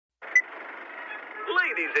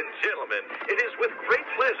Ladies and gentlemen, it is with great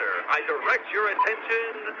pleasure I direct your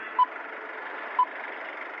attention.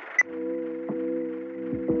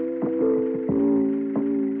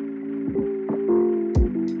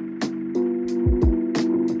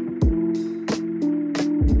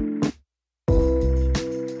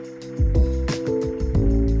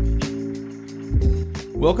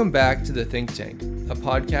 Welcome back to The Think Tank, a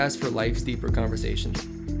podcast for life's deeper conversations.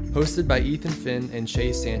 Hosted by Ethan Finn and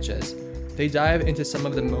Chase Sanchez, they dive into some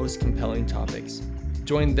of the most compelling topics.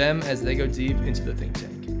 Join them as they go deep into the think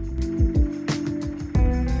tank.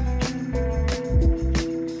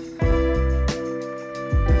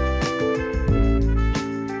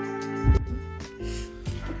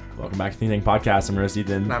 Welcome back to the Think Tank Podcast. I'm your host,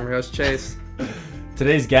 Ethan. And I'm your host, Chase.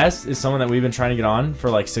 Today's guest is someone that we've been trying to get on for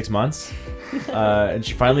like 6 months, and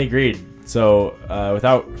she finally agreed. So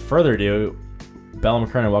without further ado, Bella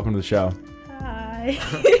McKernan, welcome to the show. Hi.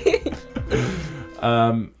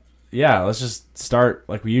 Yeah, let's just start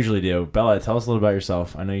like we usually do. Bella, tell us a little about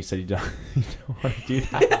yourself. I know you said you don't want to do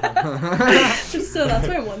that. So that's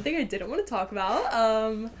my one thing I didn't want to talk about.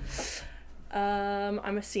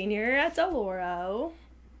 I'm a senior at Del Oro.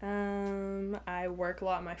 I work a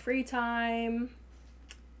lot in my free time.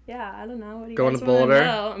 Yeah, I don't know. What do you Going guys to wanna Boulder?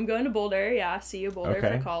 know? I'm going to Boulder. Yeah, CU Boulder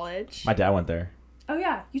Okay. for college. My dad went there. Oh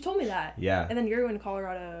yeah, you told me that. Yeah. And then you're going to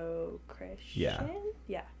Colorado Christian. Yeah.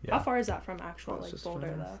 Yeah. Yeah. How far is that from actual like just Boulder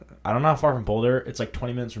fine. though? I don't know how far from Boulder. It's like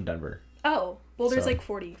 20 minutes from Denver. Oh, Boulder's So- like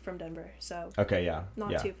 40 from Denver, so Okay, yeah. not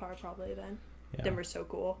yeah. too far probably then. Yeah. Denver's so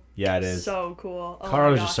cool. Yeah, it is. So cool. Oh my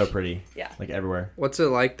Colorado's just so gosh. pretty. Yeah. Like everywhere. What's it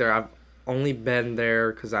like there? I've only been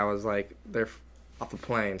there because I was like there off the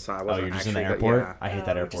plane, so I Oh, wasn't you're just in actually the airport? Yeah. I hate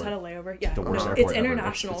that We airport. just had a layover. Yeah, the worst no, airport it's ever.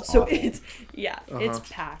 international, It's so awful. it's it's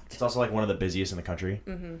packed. It's also like one of the busiest in the country.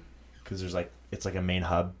 Mm-hmm. Because there's like, it's like a main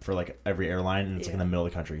hub for like every airline, and it's like in the Yeah. middle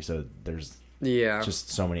of the country. So there's Yeah.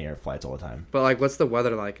 just so many air flights all the time. But like, what's the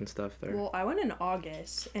weather like and stuff there? Well, I went in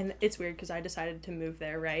August, and it's weird because I decided to move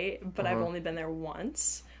there, right? But I've only been there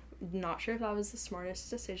once. Not sure if that was the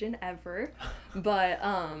smartest decision ever, but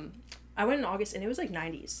I went in August, and it was like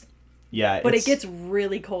 90s. Yeah, But it gets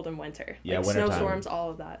really cold in winter. Yeah, like wintertime. snowstorms, all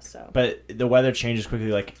of that. So. But the weather changes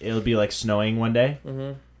quickly. Like it'll be like snowing one day,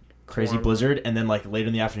 crazy Warm. blizzard, and then like later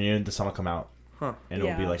in the afternoon, the sun will come out, Huh. and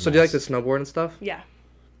it'll be Yeah. like. So do you like nice. to snowboard and stuff? Yeah.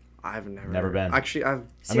 I've Never been. Actually, I'm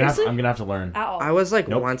Seriously? gonna have to learn. At all. I was like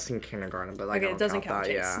Nope. once in kindergarten, but like Okay, I it don't doesn't count. that.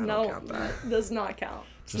 Chase. Yeah, I No, don't count that. does not count.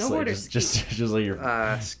 Just Snowboard like, or just like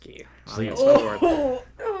your. Ski. Just like- Snowboard.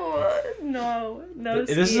 No.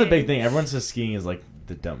 This is a big thing. Everyone says skiing is like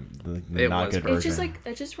the It not was good pretty- version. It's just like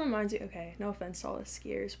it just reminds me. Okay, no offense to all the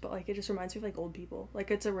skiers, but like it just reminds me of like old people.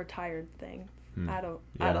 Like it's a retired thing. I don't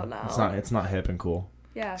know. It's not hip and cool.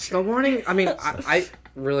 Yeah. Sure. Snowboarding. I mean, I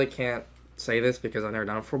really can't say this because I've never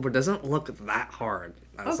done it before, but it doesn't look that hard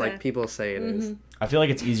as Okay. like people say it is. I feel like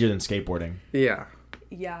it's easier than skateboarding. Yeah.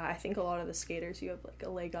 Yeah, I think a lot of the skaters you have like a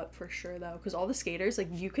leg up for sure though, because all the skaters like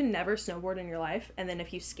you can never snowboard in your life, and then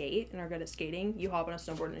if you skate and are good at skating, you hop on a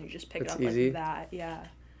snowboard and you just pick It's it up easy. like that. Yeah.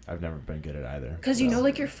 I've never been good at either. Because you know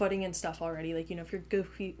like your footing and stuff already, like you know if you're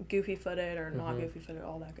goofy footed or not goofy footed,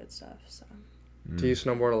 all that good stuff. So. Do you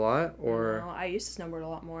snowboard a lot or? No, I used to snowboard a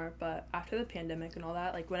lot more, but after the pandemic and all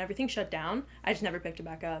that, like when everything shut down, I just never picked it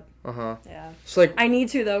back up. Yeah. So like, I need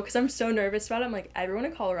to though, because I'm so nervous about it. I'm like, everyone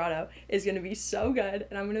in Colorado is gonna be so good,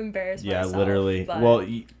 and I'm gonna embarrass myself. Literally. But Well,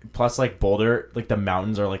 plus like Boulder, like the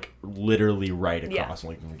mountains are like literally right across. Yeah.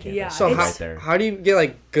 Like from campus. Yeah, so it's- how, right there. how do you get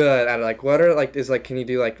like good at it? Like, what are like is like can you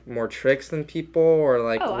do like more tricks than people or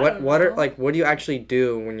like Oh, I what don't what are know. like what do you actually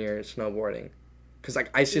do when you're snowboarding? Because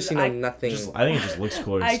like I just Dude, know I- nothing. I think it just looks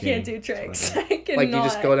cooler. I skiing. can't do tricks. That's what I cannot. Like you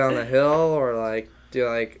just go down the hill or like do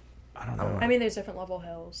like I don't know. I mean, there's different level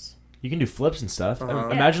hills. You can do flips and stuff. Uh-huh.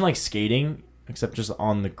 Imagine like skating, except just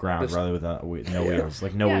on the ground Just- rather with no wheels.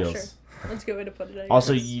 Like no Yeah, wheels. sure. That's a good way to put it. I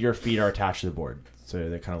Also, guess. your feet are attached to the board, so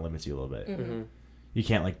that kind of limits you a little bit. Mm-hmm. You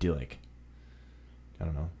can't like do like, I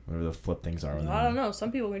don't know, whatever the flip things are. I don't know.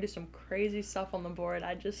 Some people can do some crazy stuff on the board.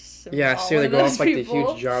 I just am yeah, not see one they of go those off like the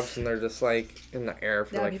people. huge jumps and they're just like in the air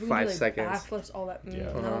for Yeah, like people 5 can do, seconds. Backflips, all that.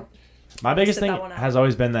 Yeah. No. My biggest Sit thing that one out. has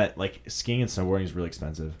always been that like skiing and snowboarding is really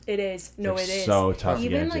expensive. It is. No, Like, it is. so tough to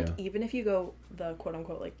Even get into. even if you go the quote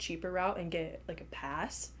unquote like cheaper route and get like a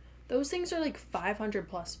pass, those things are like $500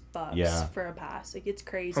 plus Yeah. for a pass. Like it's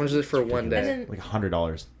crazy. How much is it for one And day? then Like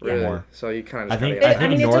 $100 Yeah. or more. So you kind of I just think gotta I get think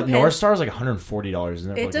mean, it North depends. Star is like $140,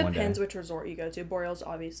 isn't it? it For like one depends day? which resort you go to. Boreal's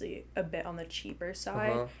obviously a bit on the cheaper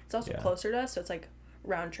side. Uh-huh. It's also Yeah. closer to us, so it's like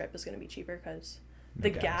round trip is gonna be cheaper because No the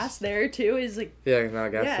gas. gas there too is like Yeah, no,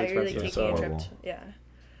 gas yeah, is you're like expensive. taking a so trip. horrible. Yeah.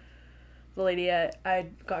 the lady I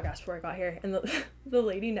got gas before I got here, and the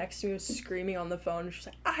lady next to me was screaming on the phone. She's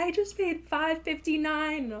like, I just paid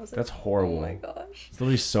 $5.59, and I was like, That's horrible. Oh my gosh. It's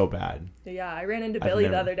literally so bad. Yeah, I ran into Billy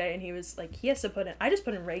the other day, and he was like, he has to put in. I just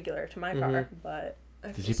put in regular to my car, but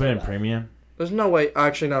I Did he put in premium? There's no way.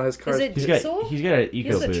 Actually, no. His car. Is it He's diesel? got an He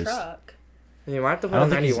has a EcoBoost. truck. You might have to I put don't a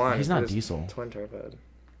think 91. he's not It's diesel. Twin turbid.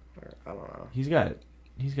 Or, I don't know. He's got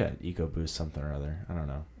EcoBoost something or other. I don't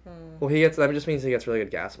know. Well, that just means he gets really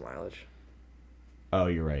good gas mileage. Oh,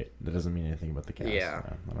 you're right. That doesn't mean anything about the gas. Yeah.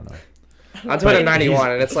 I don't know. I put a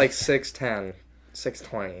 91, and it's like 610,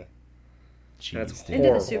 620. Jeez, That's dude. Into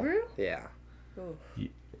the Horrible. Subaru? Yeah. Ooh.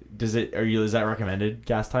 Is that recommended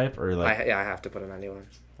gas type or like? I have to put a 91.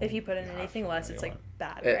 If you put in anything less, it's like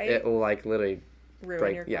 91. bad, It, right? it will like literally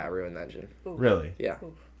Ruin your car. ruin the engine. Ooh. Really? Yeah.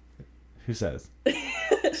 Ooh. Who says?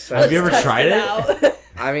 So, Have you ever Test tried it? out.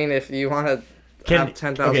 I mean, if you want to have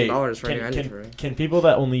 $10,000 for your engine for me. Can people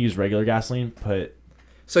that only use regular gasoline put?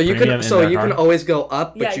 So you premium can in their can car? alys go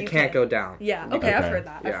up, but Yeah, you you can't can. go down. Yeah, okay, I've Okay. heard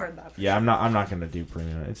that. I've Yeah. heard that. Yeah, I'm not gonna do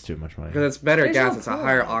premium. It's too much money. Because it's better There's gas. no It's a point.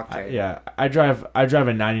 higher octane. Yeah, I drive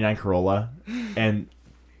a 99 Corolla, and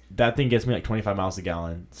that thing gets me like 25 miles a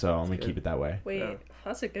gallon. So I'm gonna keep it that way. Wait, Yeah.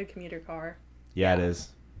 that's a good commuter car. Yeah, it is.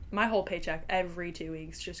 My whole paycheck every 2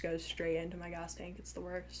 weeks just goes straight into my gas tank. It's the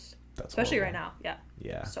worst. That's Especially horrible. right now. Yeah.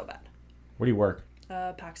 Yeah. So bad. Where do you work?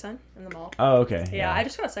 PacSun in the mall. Oh, okay. Yeah, I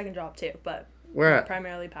just got a second job too, but Where at?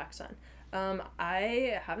 primarily PacSun.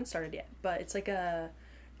 I haven't started yet, but it's like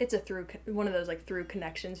it's a one of those like through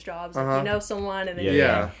connections jobs. Like you know someone and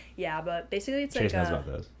then Yeah. but basically it's Chase like knows about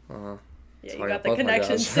those. Uh-huh. yeah, Sorry, you got the both my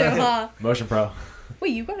connections jobs. too, huh? Motion Pro. Wait,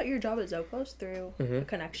 you got your job at Zopos through a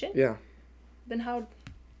connection? Yeah. Then how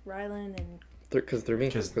Rylan and Because through me.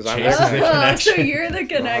 'Cause Because I'm Chase is the so connection. you're the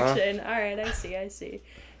connection. All right, I see.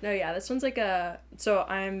 No, yeah, this one's like so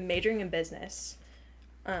I'm majoring in business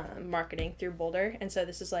marketing through Boulder, and so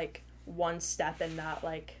this is like one step in that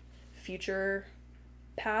like future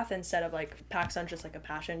path instead of like PacSun's just like a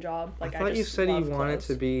passion job. Like I thought you just said you love wanted clothes.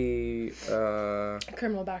 to be A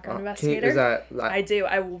criminal background can you, investigator. is that I do.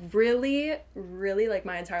 I really, really like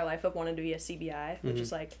my entire life I've wanted to be a CBI, which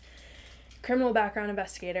is like criminal background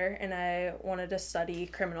investigator, and I wanted to study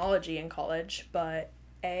criminology in college, but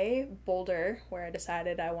Boulder, where I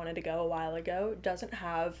decided I wanted to go a while ago, doesn't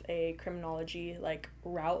have a criminology like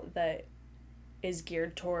route that is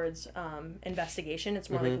geared towards investigation. It's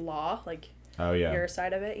more like law, like Oh yeah. your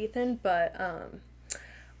side of it, Ethan. But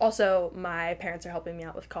also my parents are helping me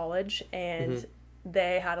out with college, and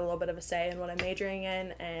they had a little bit of a say in what I'm majoring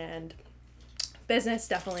in, and business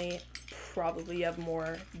definitely probably you have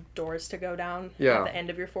more doors to go down at the end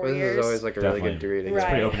of your 4 Business years. is always like a really good degree to Right. It's get.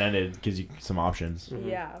 pretty open ended. Gives you some options.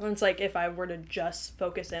 Yeah, and it's like if I were to just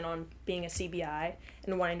focus in on being a CBI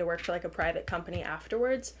and wanting to work for like a private company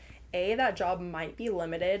afterwards, that job might be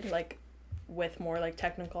limited, like with more like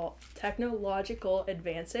technological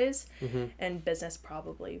advances, and business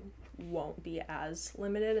probably won't be as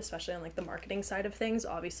limited, especially on like the marketing side of things.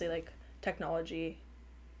 Obviously, like technology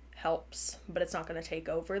helps, but it's not going to take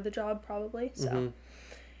over the job probably. So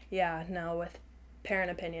yeah, no, with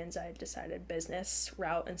parent opinions, I decided business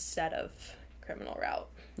route instead of criminal route.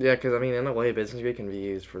 Yeah, because I mean, in a way, business degree can be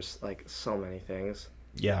used for like so many things.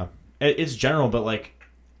 Yeah, it's general, but like,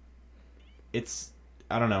 it's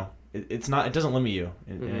I don't know. It's not. It doesn't limit you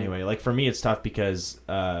in any way. Like for me, it's tough because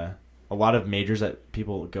a lot of majors that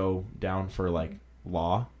people go down for like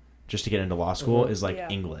law, just to get into law school, is like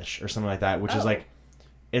English or something like that, which is like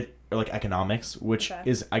it or like economics, which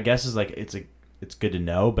is I guess is like it's good to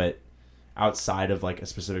know, but outside of like a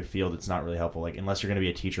specific field, it's not really helpful. Like unless you're going to be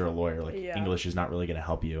a teacher or a lawyer, like English is not really going to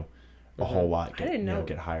help you a whole lot. I didn't know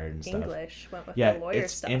get hired and stuff. English went with Yeah, the lawyer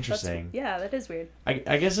it's stuff. interesting. That is weird. I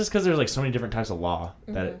guess it's because there's like so many different types of law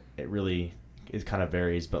that it really it kind of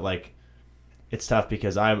varies. But like it's tough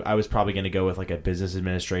because I was probably going to go with like a business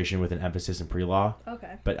administration with an emphasis in pre-law.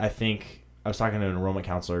 Okay. But I think I was talking to an enrollment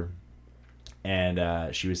counselor,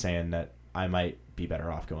 and she was saying that I might be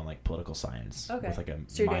better off going like political science with like a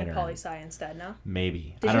so you're minor. doing poli-sci instead now?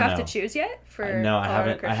 Maybe. Did I you don't have know. to choose yet for No, I Colorado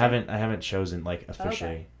haven't. Christian? I haven't chosen like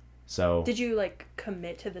officially. Okay. So did you like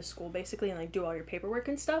commit to the school basically and like do all your paperwork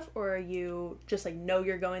and stuff, or are you just like know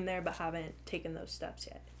you're going there but haven't taken those steps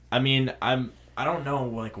yet? I mean, I don't know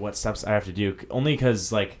like what steps I have to do, only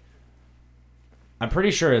because like I'm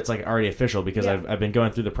pretty sure it's like already official because I've been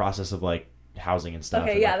going through the process of like housing and stuff.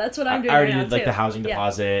 Okay, and, yeah, like, that's what I'm doing I already right now, did like too. the housing Yeah.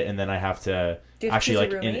 deposit, and then I have to Do you have to actually choose a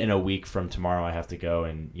like roommate? in a week from tomorrow I have to go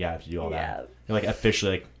and I have to do all Yeah. that. And, like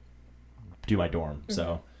officially like do my dorm.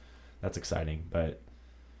 So that's exciting, but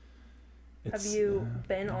Have you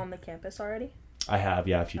been on the campus already? I have,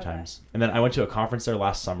 a few times. And then I went to a conference there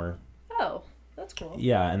last summer. Oh, that's cool.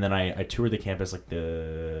 Yeah, and then I toured the campus like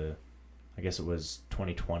I guess it was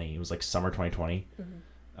 2020. It was like summer 2020.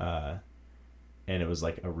 And it was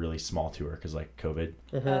like a really small tour because like COVID.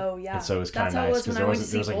 Oh yeah. And so it was kind of nice because there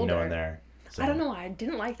was like no one there. So. I don't know. I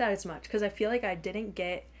didn't like that as much because I feel like I didn't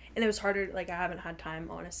get, and it was harder. Like I haven't had time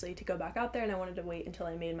honestly to go back out there, and I wanted to wait until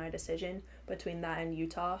I made my decision between that and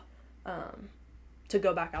Utah, to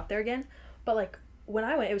go back out there again. But like when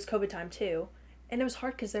I went, it was COVID time too. And it was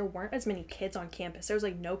hard because there weren't as many kids on campus. There was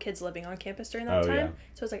like no kids living on campus during that time. Yeah.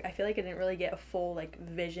 So it's like I feel like I didn't really get a full like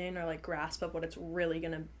vision or like grasp of what it's really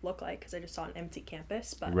gonna look like because I just saw an empty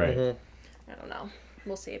campus. But I don't know.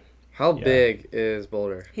 We'll see. How big is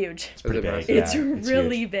Boulder? Huge. It's pretty big. It's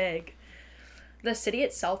really big. The city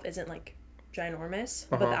itself isn't like ginormous,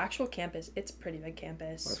 but the actual campus, it's a pretty big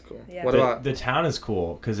campus. That's cool. Yeah. What about the town? Is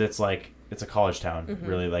cool because it's like it's a college town.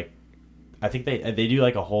 Really, like I think they do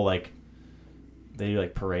like a whole like. They do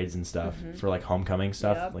like parades and stuff for like homecoming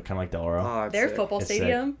stuff, like kind of like Del Oro. Oh, their football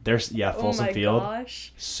stadium. There's Folsom Field.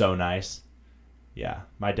 Gosh. So nice. Yeah,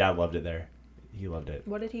 my dad loved it there. He loved it.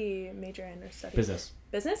 What did he major in or study? Business.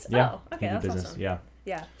 Business? Yeah. Oh, okay, that's business. awesome. Yeah.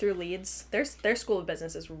 Yeah, through Leeds. Their school of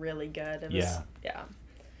business is really good. Yeah.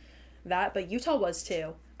 That, but Utah was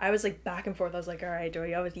too. I was like back and forth. I was like, all right, do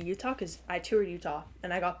I go with Utah? Because I toured Utah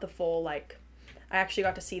and I got the full like. I actually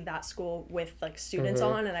got to see that school with like students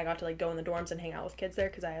on, and I got to like go in the dorms and hang out with kids there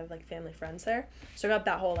because I have like family friends there. So I got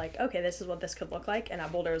that whole like, okay, this is what this could look like. And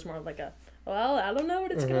at Boulder was more like a, well, I don't know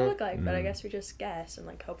what it's gonna look like, but I guess we just guess and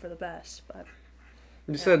like hope for the best. But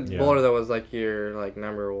you said Boulder that was like your like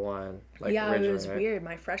number one. Like, yeah, it was right? weird.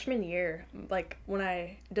 My freshman year, like when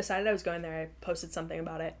I decided I was going there, I posted something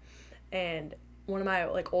about it, and one of my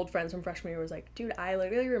like old friends from freshman year was like, dude, I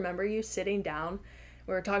literally remember you sitting down.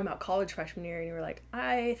 We were talking about college freshman year, and you were like,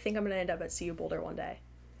 I think I'm going to end up at CU Boulder one day.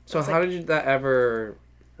 So how did that ever,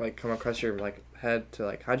 like, come across your, like, head to,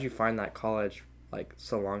 like, how'd you find that college, like,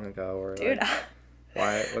 so long ago? Or, dude, like,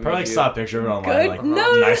 why? Probably, like, saw a picture of it online, like,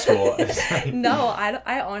 no. in high school. No,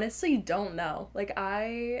 I honestly don't know. Like,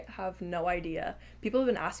 I have no idea. People have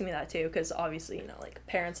been asking me that, too, because obviously, you know, like,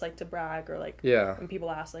 parents like to brag, or, like, when people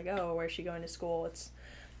ask, like, oh, where's she going to school? It's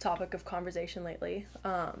a topic of conversation lately.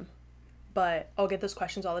 But I'll get those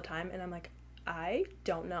questions all the time, and I'm like, I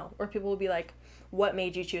don't know. Or people will be like, what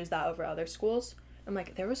made you choose that over other schools? I'm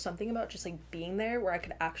like, there was something about just, like, being there where I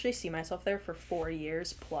could actually see myself there for 4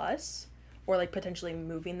 years plus, or, like, potentially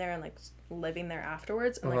moving there and, like, living there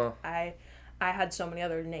afterwards. And, like, I had so many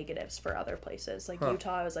other negatives for other places. Like,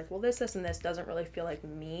 Utah, I was like, well, this, and this doesn't really feel like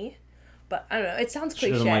me. But, I don't know, it sounds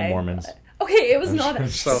cliche. She doesn't like Mormons. But, okay, it was not.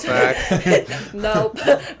 So fact. Nope.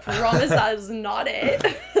 Promise that is not it.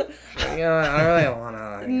 Yeah, I really want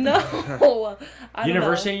to. No.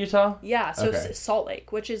 University of Utah? Yeah, so it's Salt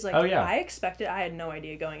Lake, which is like, I expected, I had no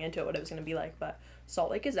idea going into it what it was going to be like, but Salt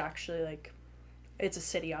Lake is actually like, it's a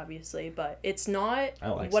city obviously, but it's not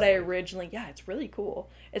what I originally, it's really cool.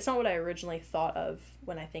 It's not what I originally thought of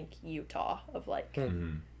when I think Utah, of like,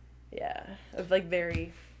 of like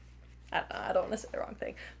very, I don't want to say the wrong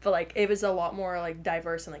thing, but like it was a lot more like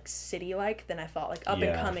diverse and like city-like than I thought, like up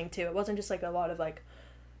and coming too. It wasn't just like a lot of like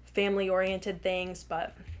family-oriented things,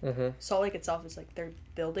 but Salt Lake itself is like they're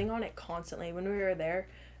building on it constantly. When we were there,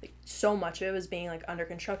 like so much of it was being like under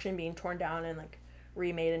construction, being torn down and like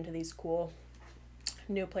remade into these cool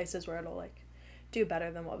new places where it'll like do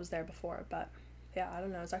better than what was there before. But yeah, I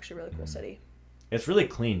don't know, it's actually a really cool city. It's really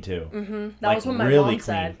clean too. That like, was what my really mom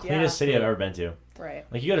said. Cleanest city I've ever been to. Right.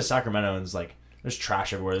 Like you go to Sacramento and it's like there's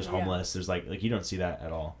trash everywhere. There's homeless. There's like you don't see that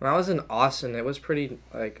at all. When I was in Austin, it was pretty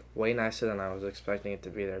like way nicer than I was expecting it to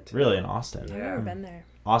be there too. Really, in Austin? I've never been there.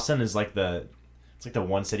 Austin is like it's like the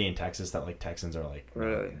one city in Texas that like Texans are like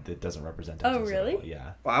really that doesn't represent Texas. Oh really? At all.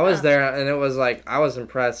 Yeah. Well, I was there and it was like I was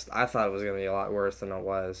impressed. I thought it was gonna be a lot worse than it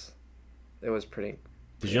was. It was pretty.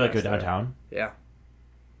 Did you like go downtown? Yeah.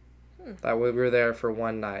 That we were there for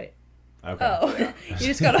one night. Okay. Oh, you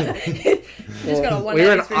just gotta. One we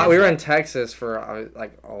night were in Texas for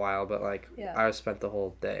like a while, but like I spent the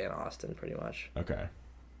whole day in Austin pretty much. Okay.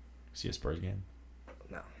 See a Spurs game?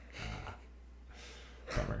 No.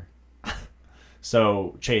 Bummer.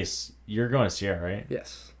 So Chase, you're going to Sierra, right?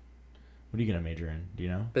 Yes. What are you gonna major in? Do you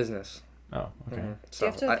know? Business. Oh, okay. So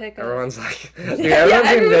you have to pick everyone's like, dude,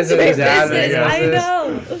 everyone's in business. I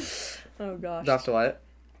know. Oh gosh. Do I have to what?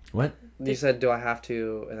 What? You said, do I have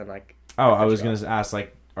to? And then like. Oh, I was gonna ask,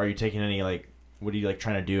 like, are you taking any, like, what are you, like,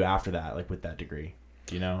 trying to do after that, like, with that degree?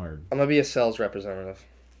 Do you know, or? I'm gonna be a sales representative.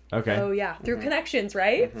 Okay. Oh, yeah. Through connections,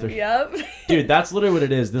 right? Yep. Dude, that's literally what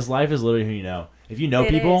it is. This life is literally who you know. If you know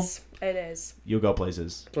people, it is. you'll go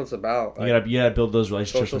places. That's what it's about. Like, you gotta build those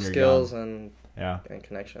relationships social when you're skills young. and Yeah. and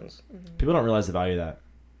connections. People don't realize the value of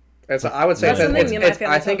that. I would say That's something me and my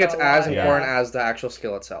family I think talk it's about a as lot. important Yeah. as the actual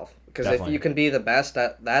skill itself. Because if Definitely. you can be the best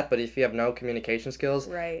at that, but if you have no communication skills,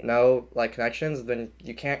 Right. no like connections, then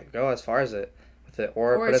you can't go as far as it with it.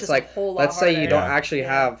 Or But it's it's just a like, whole lot let's say you harder. don't Yeah. actually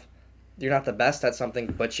Yeah. have, you're not the best at something,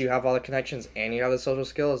 but you have all the connections and you have the social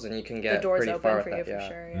skills, and you can The get door's pretty far open with for you that.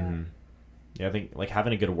 for Yeah. sure. Yeah. Mm-hmm. Yeah, I think like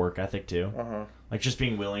having a good work ethic too. Uh-huh. Like just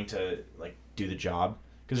being willing to like do the job,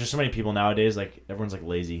 because there's so many people nowadays, like everyone's like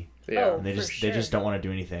lazy Yeah. Oh, and they for just sure. don't want to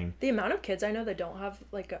do anything. The amount of kids I know that don't have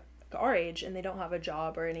like our age and they don't have a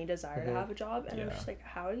job or any desire to have a job, and I'm Yeah. just like,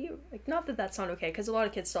 how do you like? Not that that's not okay, because a lot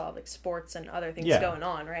of kids still have like sports and other things Yeah. going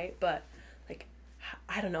on, right? But like,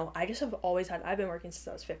 I don't know. I just have always had. I've been working since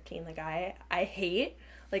I was 15. Like I hate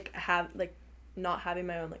not having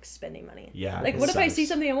my own like spending money. Yeah, Like it what if I sucks. see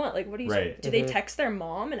something I want? Like what do you? Right. Do they text their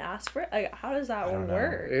mom and ask for it? Like how does that I don't know.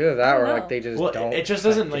 work? Either I that don't or know. like they just Well, don't. it just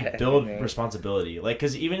doesn't like get build anything. responsibility. Like,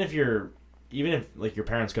 because even if like your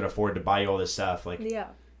parents could afford to buy you all this stuff, like Yeah.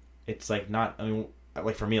 it's like not. I mean,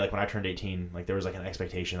 like for me, like when I turned 18, like there was like an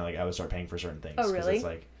expectation that like I would start paying for certain things. Oh, 'Cause really? It's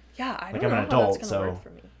like Yeah. I Like, don't I'm know an how adult, that's gonna so- work for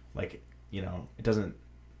me. like you know it doesn't.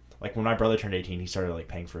 Like when my brother turned 18, he started like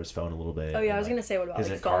paying for his phone a little bit. Oh yeah, and, I was like, gonna say what about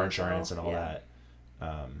his like car phone insurance bill? and all Yeah. that.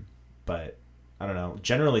 But I don't know.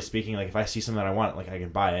 Generally speaking, like if I see something that I want, like I can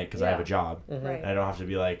buy it because I have a Yeah. job, Right. and I don't have to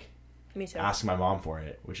be like Me too. ask my mom for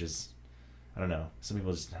it, which is, I don't know. Some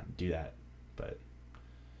people just do that, but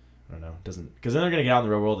I don't know. It doesn't, because then they're gonna get out in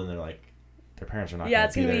the real world and they're like, their parents are not. Yeah,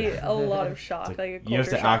 it's gonna gonna be be there. a lot of shock. It's like a you have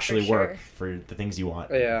culture to shock actually for work sure. for the things you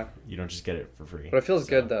want. Yeah. You don't just get it for free. But it feels So,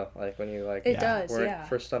 good though, like when you like It does, work yeah.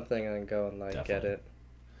 for something and then go and like Definitely. get it.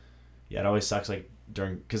 Yeah, it always sucks like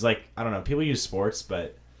during, because like I don't know, people use sports,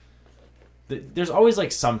 but there's always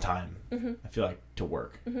like some time. I feel like to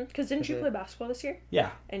work. Because didn't you play basketball this year? Yeah.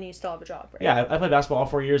 And you still have a job, right? Yeah, I played basketball all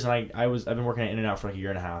 4 years, and I've been working at In-N-Out for like a year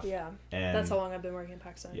and a half. Yeah. And That's how long I've been working in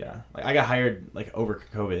Pakistan. Yeah, like I got hired like over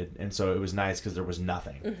COVID, and so it was nice because there was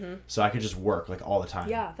nothing, so I could just work like all the time.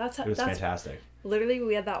 Yeah, that's it was that's fantastic. literally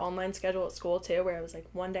we had that online schedule at school too, where it was like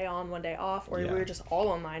one day on, one day off, or Yeah. we were just all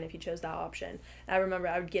online if you chose that option. And I remember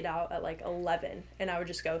I would get out at like 11, and I would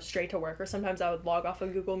just go straight to work, or sometimes I would log off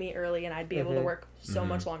of Google Meet early, and I'd be able to work so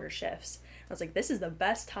much longer shifts. I was like, this is the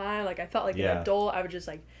best time. Like I felt like Yeah. an adult. I would just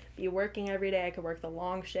like be working every day. I could work the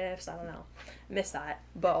long shifts. I don't know, miss that.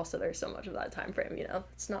 But also there's so much of that time frame. You know,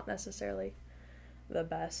 it's not necessarily the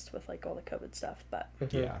best with like all the COVID stuff, but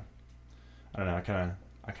Yeah, I don't know. I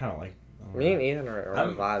kind of like. Me and Ethan are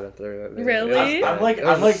I'm- vibing through it. Really? I'm like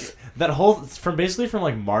that whole from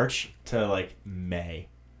like March to like May,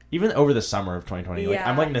 even over the summer of 2020. Like Yeah.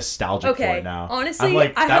 I'm like nostalgic for okay. it now. Honestly, I'm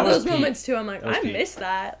like, I that have was those peak. moments too. I'm like, That was I peak. miss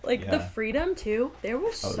that. Like the Yeah. freedom too. There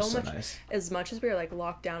was Oh, it so was so much. nice. As much as we were like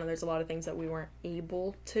locked down and there's a lot of things that we weren't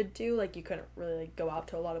able to do. Like you couldn't really like go out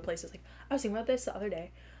to a lot of places. Like I was thinking about this the other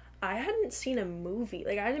day. I hadn't seen a movie.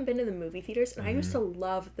 Like I hadn't been to the movie theaters, and I used to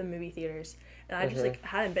love the movie theaters, and I just like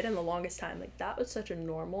hadn't been in the longest time. Like that was such a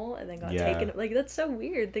normal, and then got Yeah. taken. Like that's so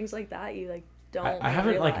weird. Things like that you like don't. I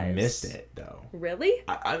haven't like realize. missed it though. Really?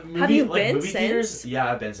 Have you like, been movie theaters? since?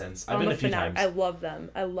 Yeah, I've been since. I've I'm been a few fanatic. times. I love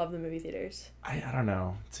them. I love the movie theaters. I don't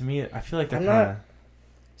know. To me, I feel like they're I'm kind not- of.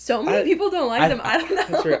 So many people don't like them. I don't know.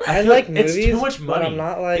 That's weird. I feel like it's movies, too much money. but I'm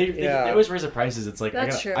not like They always raise the prices. It's like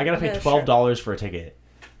That's true. I gotta pay That's $12 for a ticket.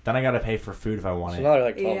 Then I gotta pay for food if I want It's it. another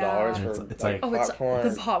like $12 Yeah. for It's like- Oh, it's popcorn.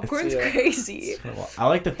 the popcorn's It's- yeah. crazy. I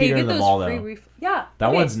like the Hey, you theater get in the those mall free though. yeah. That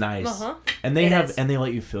okay. one's nice. Uh-huh. And they It is. and they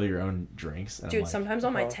let you fill your own drinks. And I'm Dude, like, sometimes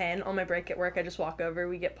on my Oh. 10, on my break at work, I just walk over,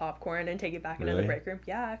 we get popcorn and take it back into Really? the break room.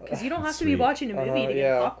 Yeah, because you don't have to Sweet. be watching a movie to get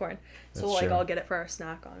yeah. popcorn. So, That's like, true. I'll get it for our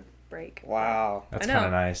snack on break. Wow. that's I know. kind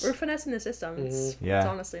of nice. We're finessing the system. It's, Yeah. it's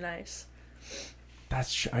honestly nice.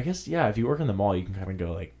 That's true. I guess yeah. If you work in the mall, you can kind of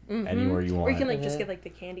go like anywhere you want. Or you can, like, just get, like, the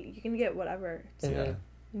candy. You can get whatever. It's yeah.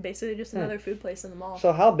 basically just another food place in the mall.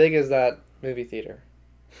 So how big is that movie theater?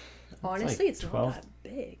 Honestly, it's 12 not that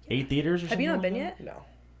big. 8 theaters or something. Have you not like been that? yet? No.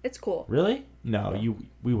 It's cool. Really? No,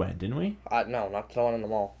 we went, didn't we? No, not the one in the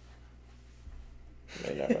mall.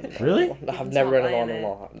 Really? I've It's never not been in the one buying in the it.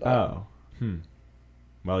 mall. Oh.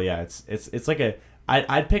 Well, yeah. It's like a.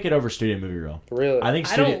 I'd pick it over Studio Movie Reel. Really? I think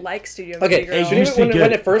I Studio. don't like Studio Okay, Movie Grill. it used to be when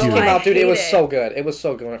good. it first Dude. came out, dude, I it was hate so good. It was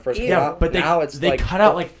so good when it first came Ew. out. But now it's they like cut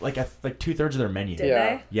out like 2/3 of their menu. Did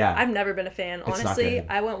Yeah. they? Yeah. I've never been a fan. It's not Honestly, good.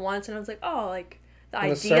 I went once and I was like, oh, like the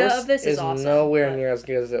and the idea service of this is awesome. nowhere but- near as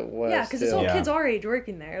good as it was. Yeah, because it's still. all Yeah. kids our age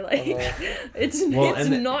working there. Like, Uh-huh. it's Well, it's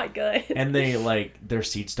and not good. And they like their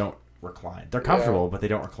seats don't recline. They're comfortable, but they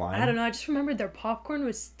don't recline. I don't know. I just remembered their popcorn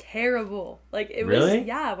was terrible. Like it Really? was.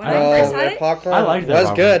 Yeah, when I I don't first know. had the it, popcorn I liked that was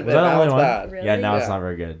popcorn. good, Was but that the now only it's one? bad. Really? Yeah, now it's Yeah. not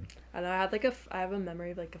very good. I And I have a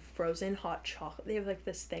memory of like a frozen hot chocolate. They have like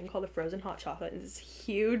this thing called a frozen hot chocolate. And this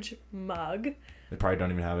huge mug. They probably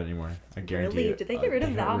don't even have it anymore. I guarantee Really? it. Did they get rid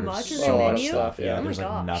of that much in so their much menu? stuff, yeah. Oh my there's like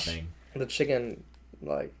gosh. nothing. The chicken,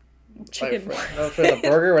 Chicken. for the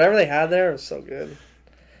burger, whatever they had there was so good.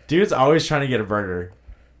 Dude's always trying to get a burger.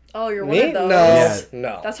 Oh, you're Me? one of those. No,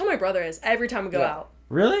 Yeah. no. That's how my brother is. Every time we go No. out.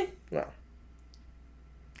 Really? No.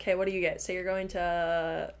 Okay, what do you get? So you're going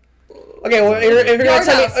to. Okay, well, if you're Yard gonna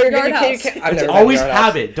tell House, me, Yard you House. can't, I've It's never been to always Yard House.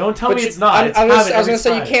 Habit. Don't tell But me you- it's not. It's I Habit was every gonna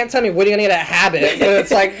say you time. can't tell me what are you gonna get at Habit, but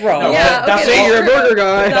it's like, bro, No, Yeah, that's okay, all- you're a burger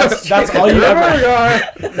guy. That's all you You're a burger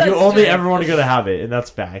ever. guy. You only true. ever want to go to Habit, and that's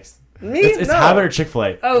facts. Me? It's no. Habit or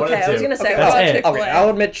Chick-fil-A. Okay, I was gonna say, Okay, what that's about it. Chick-fil-A? Okay, I'll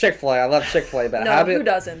admit Chick-fil-A. I love Chick-fil-A, but No, Habit who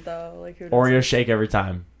doesn't though? Like who doesn't? Oreo shake every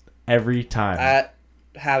time. Every time. at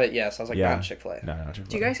Habit, yes. I was like, Yeah. not Chick-fil-A. No, Chick-fil-A.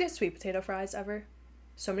 Do you guys get sweet potato fries ever?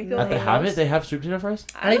 So many people At the hate Habit, those. they have sweet potato fries?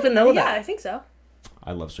 I didn't even know Yeah, that. I think so.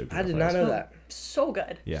 I love sweet I potato did fries. not know that. So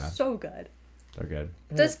good. Yeah. So good. They're good.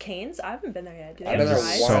 Does Cane's? I haven't been there yet. Do they I've have been there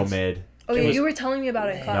fries? So once. mid. Oh It yeah, was- you were telling me about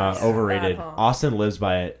it in No, class. overrated. Bad, huh? Austin lives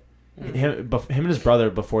by it. Him and his brother,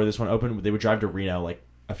 before this one opened, they would drive to Reno like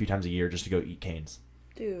a few times a year just to go eat Cane's.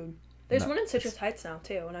 Dude. There's No, one in Citrus Heights now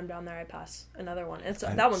too. When I'm down there, I pass another one. That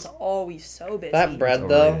It's- one's always so busy. That bread, It's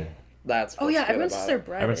though, overrated. that's Oh what's yeah, good everyone says about their it.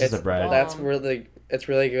 bread. Everyone says is their bread. That's bomb. it's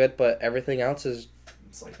really good, but everything else is,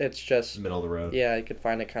 It's like it's just, middle of the road. yeah, you could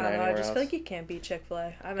find it I kind don't of know. I anywhere just else. feel like you can't beat Chick-fil-A.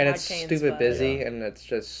 I haven't And had it's Cane's, stupid but- busy, Yeah. and it's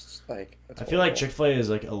just, like, it's I feel like horrible. Chick-fil-A is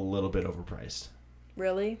like a little bit overpriced.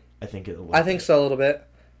 Really? I think it. A little I think bit. so, a little bit.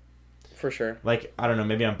 For sure. Like I don't know,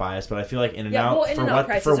 maybe I'm biased, but I feel like In-N-Out Yeah, well, for In-N-Out what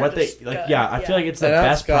prices are they just like. good, Yeah, I yeah. feel like it's the And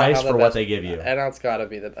best that's gotta price have for the what best- they give you. And it's got to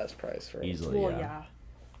be the best price for Easily, Well, yeah.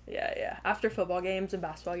 yeah. After football games and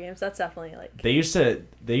basketball games, that's definitely like. They used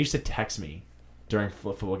to text me during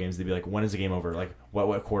football games. They'd be like, "When is the game over? Like,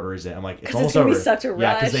 what quarter is it?" I'm like, "It's 'Cause almost it's gonna over." be such a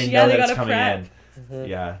Yeah, because rush. they Yeah, know they that it's gotta coming prep. in.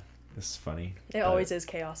 Yeah, this is funny. It but always is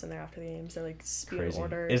chaos in there after the games. They're like spewing crazy.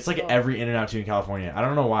 orders. It's like Oh. every In-N-Out too in California. I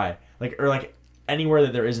don't know why. Like anywhere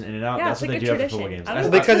that there is an In-N-Out, Yeah, that's it's what like they a do after tradition. football games. I don't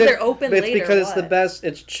That's know not- because they're open it's late or because it's the what? best.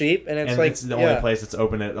 It's cheap, and it's and like it's the only yeah. place that's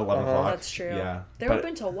open at 11 Uh-huh. o'clock. That's true. Yeah, They're but-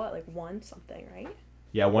 open till what, like 1 something, right?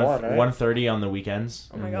 Yeah, One, right? 1:30 on the weekends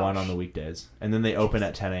Oh my and 1 gosh. on the weekdays, and then they open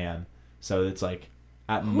at 10 a.m. So it's like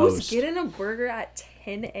at Who's most getting a burger at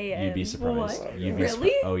 10 a.m.? you'd be surprised. What? You'd be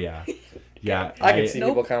Really? oh yeah, yeah. I can see Nope.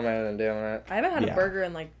 people coming in and doing that. I haven't had Yeah. a burger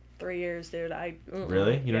in like 3 years, dude.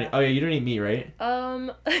 Really? You don't? Yeah. Oh yeah, you don't eat meat, right?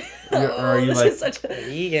 Or are you this like- is such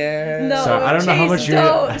a Yeah. no. So, I don't know how much you're-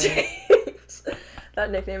 don't, James.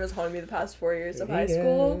 That nickname has haunted me the past 4 years of high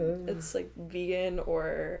school. Vegan. It's like vegan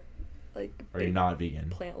or like Or you're big not vegan?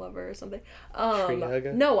 plant lover or something. Tree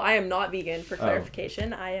hugger? No, I am not vegan. For Oh.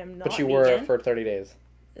 clarification, I am not. But you vegan. were for 30 days.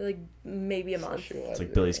 Like maybe a So month. she was. It's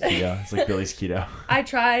like Billy's keto. It's like Billy's keto. I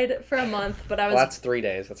tried for a month, but I was Well, that's 3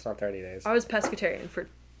 days. That's not 30 days. I was pescatarian for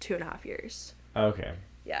 2.5 years. Okay.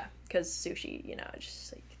 Yeah, because sushi,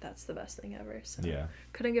 just like that's the best thing ever. So Yeah.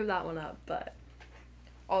 couldn't give that one up, but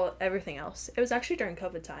everything else. It was actually during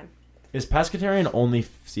COVID time. Is pescatarian only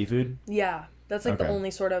seafood? Yeah, that's like the Okay.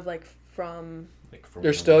 only sort of like from. Like for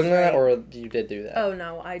You're still doing that, or you did do that? Oh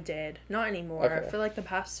no, I did not anymore. Okay. For like the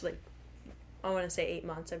past I want to say 8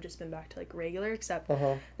 months. I've just been back to like regular. Except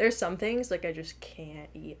Uh-huh. there's some things like I just can't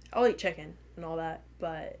eat. I'll eat chicken and all that,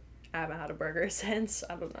 but I haven't had a burger since.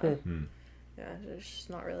 I don't know. Hmm. Yeah, it's just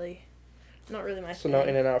not really my So thing. no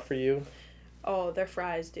In-N-Out for you? Oh, they're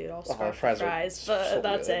fries, dude. I'll scarf fries fries, are fries but so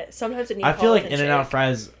that's good. it. Sometimes a I feel like Neapolitan In-N-Out shake.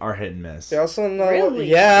 fries are hit and miss. They also know. Really?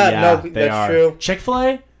 Yeah, no, they that's are. true.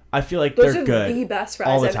 Chick-fil-A, I feel like Those they're are good. the best fries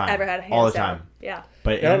all the I've time. ever had. Hands all the down. time. Yeah.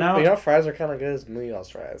 But You know, In-N-Out, fries are kind of good as Munoz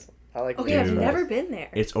fries. I like Okay, I've Dude. never been there.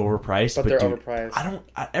 it's overpriced, But but they're dude,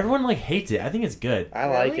 overpriced. everyone like hates it. I think it's good. I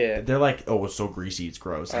like Really? it. They're like, oh, it's so greasy, it's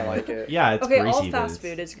gross. I I'm like it. yeah, it's Okay, greasy. all but fast it's-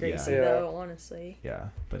 food is greasy Yeah. Yeah. though, honestly. Yeah,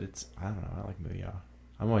 but it's I don't know. I like Muya.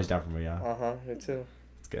 I'm always down for Muya. Uh-huh, me too.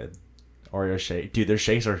 It's good. Oreo shake, dude. Their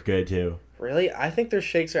shakes are good too. Really? I think their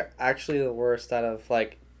shakes are actually the worst out of,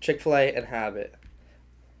 like, Chick-fil-A and Habit.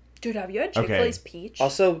 Dude, have you had Okay. Chick-fil-A's peach?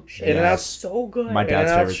 Also, Shake? Yeah. In-N-Out's So good. My dad's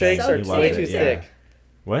In-N-Out favorite shakes thing. are He so loves way it. too Yeah. thick.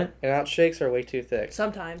 What? In-N-Out shakes are way too thick.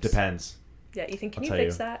 Sometimes. Depends. Yeah, Ethan, can I'll you tell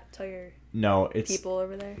fix you. that? Tell your No, it's people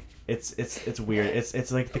over there. it's weird.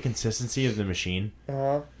 It's like the consistency of the machine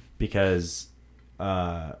Uh-huh. because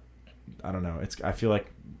I don't know. I feel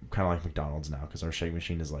like kind of like McDonald's now because our shake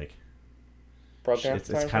machine is like Broken it's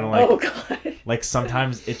time kind of frame? like Oh god. like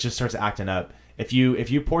sometimes it just starts acting up. If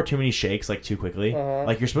you pour too many shakes like too quickly, Uh-huh.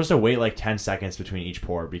 like you're supposed to wait like 10 seconds between each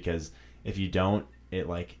pour because if you don't, it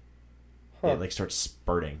like Huh. it like starts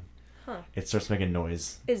spurting. it starts making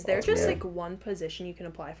noise. Is there That's just weird. like one position you can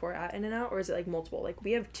apply for at In-N-Out, or is it like multiple? Like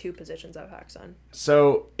we have 2 positions at PacSun.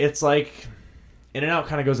 So it's like In-N-Out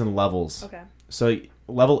kind of goes in levels. Okay. So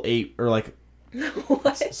level 8 or like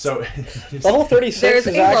What? so Level 36 There's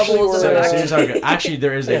is 8 actually levels where of so here's how it goes. Actually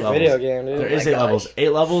there is 8 levels. video game, dude. There is 8 levels. 8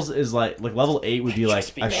 levels is like level 8 would be like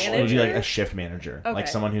Just be would be like manager? a shift manager, Okay. like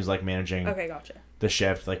someone who's like managing Okay, gotcha. the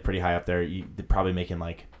shift, like pretty high up there. They're probably making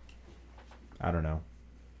like, I don't know,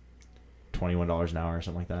 $21 an hour or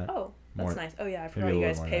something like that. Oh, that's More- nice. Oh yeah, I maybe forgot a you little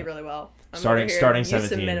guys more pay than that. really well. I'm Starting- over here starting used to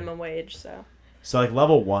 17. minimum wage, so. So like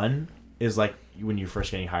level 1 is like when you're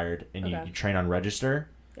first getting hired and Okay. you train on register.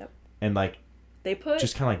 Yep. And like They put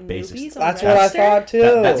just kind of like basics. newbies on That's what I register? thought too.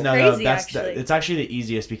 That's no, crazy, that's actually. it's actually the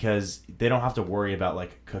easiest because they don't have to worry about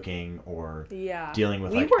like cooking or Yeah. dealing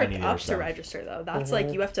with we like work any of their up to stuff. register though. That's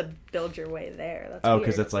like you have to build your way there. That's Oh, weird.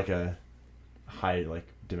 because that's like a high like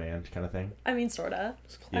demand kind of thing. I mean, sorta.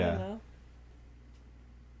 I Yeah. don't know.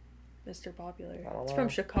 Mr. Popular. I don't It's know. from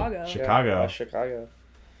Chicago. Chicago. Chicago.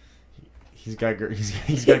 He's got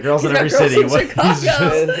he's got girls in He's every got girls city.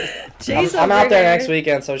 in Chicago. Jay's I'm over out there here. next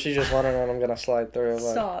weekend, so she's just wondering when I'm gonna slide through.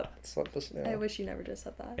 But Stop. slip this, I wish you never just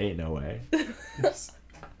said that. Ain't no way.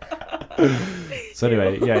 So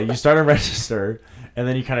anyway, yeah, you start on register, and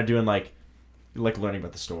then you kind of doing like learning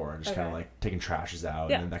about the store and just kind of Okay. like taking trashes out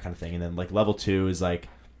Yeah. and then that kind of thing. And then like level 2 is like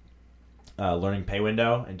learning pay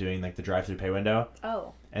window and doing like the drive-through pay window.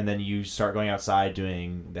 Oh. And then you start going outside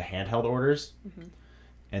doing the handheld orders. Mm-hmm.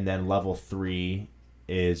 And then level 3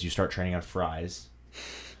 is you start training on fries.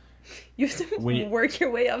 You have to When you- work your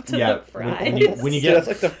way up to Yeah, the when- fries. when you Dude, get- that's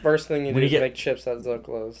like the first thing you when do you is get- make chips that look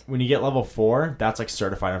close. When you get level 4, that's like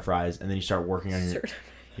certified on fries, and then you start working on your.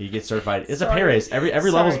 You get certified. It's a pay Sorry. raise. Every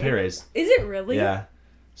level's a Sorry. pay raise. Is it really? Yeah.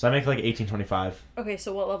 So I make like $18.25 Okay,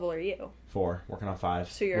 so what level are you? for working on 5,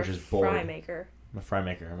 So you're which a is bored. fry maker. I'm a fry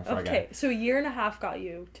maker. I'm a fry Okay, guy. so a year and a half got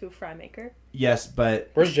you to a fry maker. Yes, but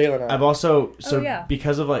Where's Jalen at? I've also yeah.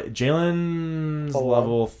 because of like Jalen's Oh, wow.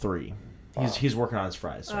 level 3. Wow. He's working on his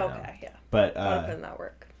fries right Oh, now. okay, yeah. But Gotta put in that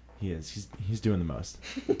work. he is. He's doing the most.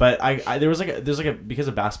 But I there's like a because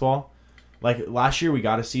of basketball, like last year we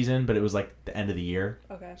got a season, but it was like the end of the year.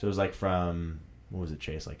 Okay. So it was like from what was it,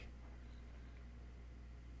 Chase? Like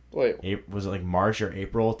Wait, was it like March or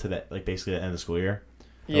April to the like basically the end of the school year?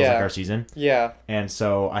 That was yeah, like our season. yeah. And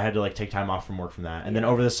so I had to like take time off from work from that. And then Yeah.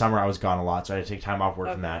 over the summer I was gone a lot, so I had to take time off work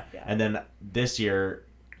from Okay, that. yeah. And then this year,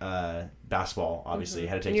 basketball obviously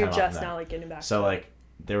had to And take you're time off just from that. now like getting back. So to like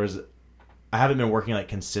there was, I haven't been working like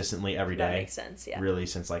consistently every that day makes sense. Yeah. really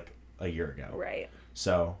since like a year ago. Right.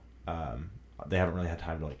 So they haven't really had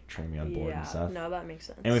time to like train me on board Yeah. and stuff. No, that makes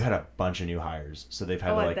sense. And we've had a bunch of new hires, so they've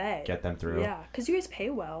had Oh, to I like bet. get them through. Yeah, because you guys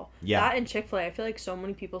pay well. Yeah. That and Chick-fil-A, I feel like so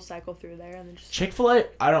many people cycle through there and then just. Chick-fil-A,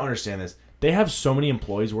 I don't understand this. They have so many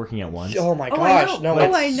employees working at once. Oh my Oh, I gosh, know. no, Oh,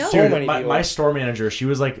 it's I know. so Dude, many my, people. my store manager, she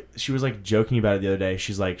was like joking about it the other day.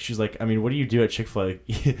 She's like, I mean, what do you do at Chick-fil-A?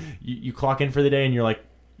 you clock in for the day and you're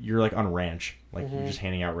like on ranch, like you're just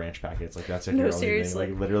handing out ranch packets. Like that's like No, your only seriously.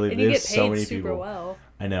 thing. Like literally, And you there's get paid so many super people. well.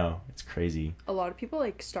 I know, it's crazy. A lot of people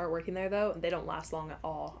like start working there though, and they don't last long at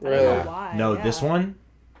all. I Really? don't know why. No, yeah. this one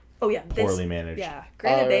Oh yeah, poorly managed. Yeah,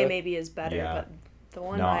 granted Oh, they really? maybe is better, Yeah. but the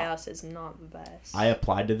one No. by us is not the best. I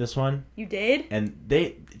applied to this one, You did? and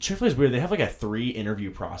Chick-fil-A is weird. They have like a 3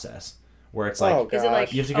 interview process where it's like Oh, Is it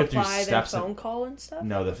like You have to go through apply steps then of- phone call and stuff?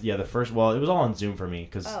 no, the first. Well, it was all on Zoom for me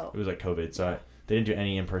because Oh. it was like COVID, so they didn't do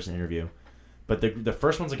any in-person interview. But the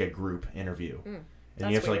first one's like a group interview, and that's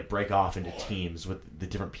you have to weird. like break off into teams with the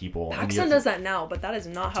different people. and you have PacSun to- does that now, but that is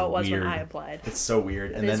not It's how it was weird. when I applied. It's so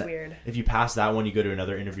weird. And It is then weird. if you pass that one, you go to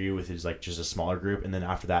another interview with is like just a smaller group, and then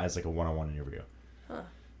after that is like a one-on-one interview. Huh.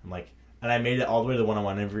 And I made it all the way to the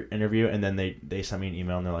one-on-one interview, and then they sent me an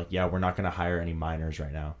email and they're like, "Yeah, we're not going to hire any minors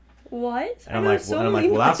right now." What? And I'm like,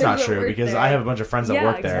 well, that's not true because I have a bunch of friends that yeah,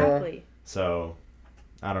 work there. exactly. So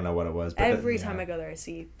I don't know what it was. But Every time I go there, I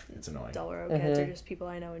see it's annoying. Del Oro kids or just people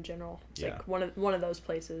I know in general. It's Yeah. like one of those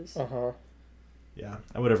places. Uh-huh. Yeah,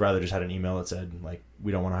 I would have rather just had an email that said like,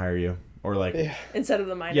 "We don't want to hire you," or like, Yeah. Instead of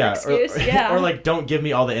the minor yeah, excuse. Yeah. or like, "Don't give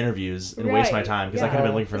me all the interviews and waste my Right. time," because I Yeah. could have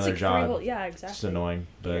been looking for It's another like job. three whole- yeah, It's just exactly. annoying,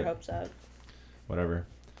 Get your but hopes up. whatever.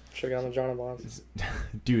 Should have gone to John and Bonds.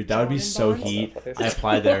 Dude, that would be John and so Bonds? heat. That place. I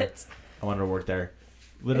applied there. What? I wanted to work there.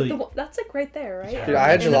 Literally, That's like right there, right? Dude, I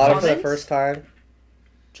had In the gelato for the Commons? first time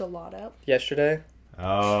Gelato. yesterday.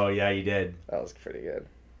 oh yeah, you did. That was pretty good.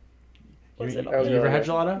 Was You, it you on ever really had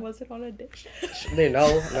good. gelato? Was it on a dish? Dude, no,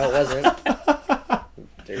 it wasn't.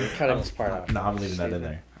 Dude, you're cutting this part out. No, I'm leaving that in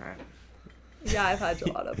there. Yeah, I've had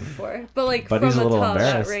gelato before, but like But he's from a a little tub at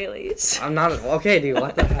embarrassed. Rayleigh's. I'm not okay, dude.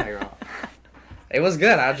 What the heck? It was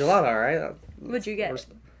good. I had gelato, right? What'd you get?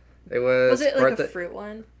 It was. Was it like birthday- a fruit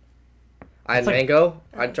one? I had It's like- mango.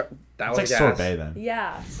 Oh. That It's was like gas. sorbet then.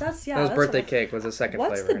 Yeah, that's That was that's birthday what- cake. Was the second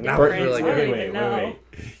What's flavor. the And that was difference? really I don't good. even know.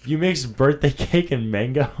 You mix birthday cake and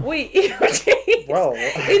mango? Wait, you taste Bro.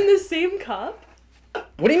 in the same cup?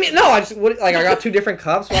 What do you mean? No, I got 2 different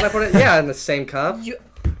cups. Why'd I put it? Yeah, in the same cup.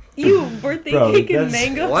 You birthday Bro, cake and that's-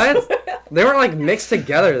 mango. What? They weren't like mixed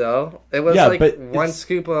together though. It was Yeah, like but 1 it's-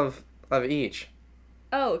 scoop of each.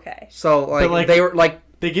 Oh, okay. So like they were like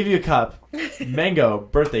They give you a cup, mango,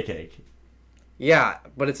 birthday cake. yeah,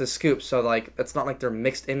 but it's a scoop. So like it's not like they're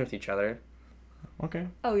mixed in with each other. Okay.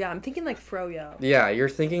 Oh yeah, I'm thinking like froyo. Yeah, you're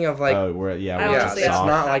thinking of like Oh, we're yeah, honestly, it's I don't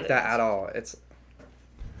not know like what that it is. at all. It's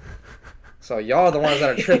so y'all are the ones that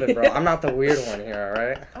are tripping, bro. I'm not the weird one here, all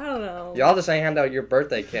right? I don't know. Y'all just ain't hand out your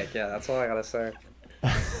birthday cake. Yeah, that's all I gotta say.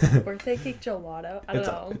 Birthday cake gelato. I don't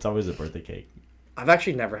know. It's always a birthday cake. I've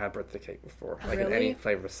actually never had birthday cake before, like in Really? any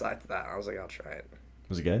flavor besides that. I was like, I'll try it.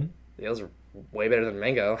 Was it good? Yeah, it was way better than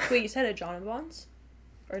mango. Wait, you said at John and Bon's?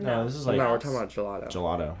 Or No, no? this is like- No, we're Else? talking about gelato.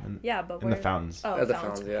 Gelato. And, Yeah, but and the where- fountains. Oh, At the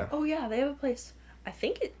fountains. fountains, yeah. Oh yeah, they have a place. I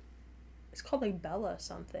think it's called like Bella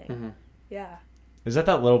something. Mhm. Yeah. Is that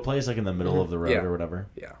little place like in the middle of the road Yeah. or whatever?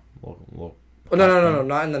 Yeah. Little Oh, no,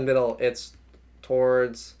 not in the middle. It's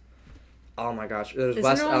towards. Oh my gosh, there's Isn't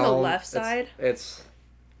West it on the Elm. left side? It's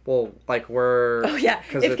well, like we're. Oh yeah,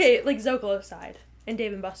 'cause if it's, like Zocalo side and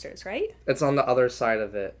Dave and Buster's, right? it's on the other side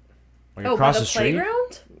of it. Like Oh, across by the the street?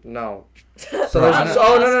 playground. No. Bro, So I there's. don't-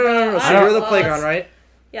 Oh no. So I you're don't the know. playground, right?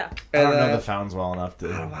 Yeah. I don't And know then- the fountains well enough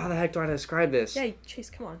to... How the heck do I describe this? Yeah, Chase,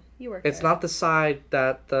 come on, you work. It's there. not the side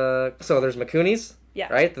that the. So there's McKernan,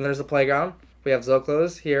 Yeah. right? Then there's the playground. We have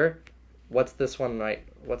Zocalo's here. What's this one, right?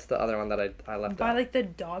 What's the other one that I left By out? like the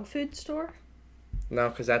dog food store. No,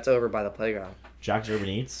 because that's over by the playground. Jack's Urban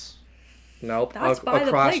Eats? Nope. That's by the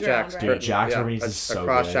across playground, Jack's. right? Dude, Jack's Urban Eats is so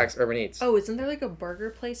across good. Jack's Urban Eats. Oh, isn't there like a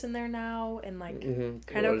burger place in there now? And like Mhm.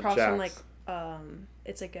 kind of Or across from like Jack's.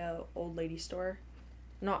 it's like a old lady store.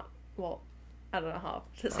 Not well. I don't know how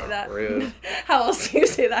to say that. rude. How else do you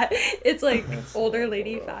say that? It's like That's older so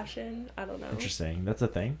lady rude. fashion. I don't know. Interesting. That's a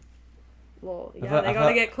thing? Well, yeah, thought- they I gotta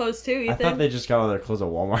thought- get close too, I Ethan. thought they just got all their clothes at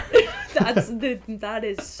Walmart. That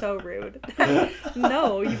is so rude.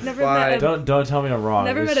 No, you've never Why? met a Don't tell me I'm wrong.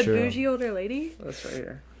 never It's met a true. bougie older lady. That's right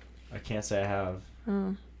here. I can't say I have.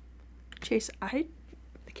 Chase, I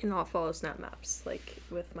cannot follow Snap Maps like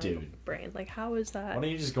with my Dude. brain. Like, how is that? Why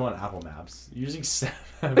don't you just go on Apple Maps? You're using Snap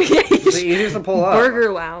It's the easiest to pull up.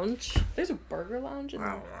 Burger Lounge. There's a Burger Lounge in I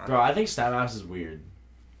there. don't know. Bro, I think Snap Maps is weird.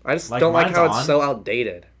 I just Like, don't like mine's how on. it's so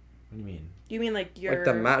outdated. What do you mean? You mean like your Like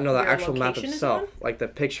the map, no, the your actual map location is itself, on? like the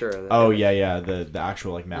picture. Of it. Oh, yeah, the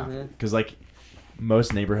actual, like, map. Mhm. Because, like,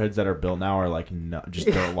 most neighborhoods that are built now are, like, just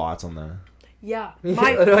dirt lots on the... Yeah, Yeah,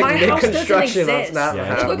 my they're like my mid house doesn't construction on exist. Snap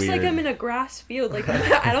Yeah, It it's looks like weird. I'm in a grass field. Like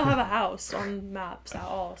I don't have a house on maps at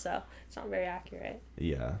all, so it's not very accurate.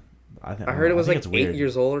 Yeah. I heard it was think like it's weird. 8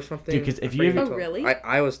 years old or something. Dude, 'cause if I you forget ever- who Oh, told- really?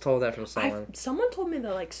 I was told that from someone. Someone told me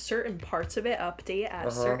that like certain parts of it update at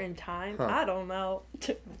a certain time. Huh. I don't know.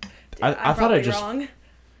 Dude, I I'm thought probably it just- wrong.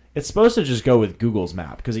 It's supposed to just go with Google's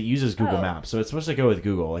map because it uses Google Oh. Maps, so it's supposed to go with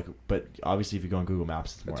Google. Like, but obviously, if you go on Google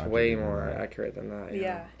Maps, it's more. It's accurate way than more that. accurate than that.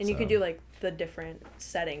 Yeah, and you can so- do like the different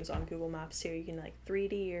settings on Google Maps too. You can like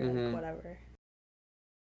 3D or Mhm. like whatever.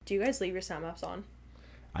 Do you guys leave your Snap Maps on?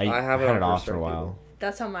 I have it had on it for off for a certain while. people.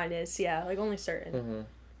 That's how mine is. Yeah, like only certain. Mm-hmm.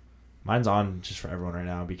 Mine's on just for everyone right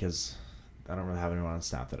now because I don't really have anyone on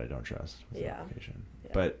Snap that I don't trust. With Yeah. the application.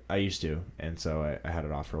 Yeah. But I used to, and so I had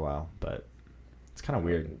it off for a while. But it's kind of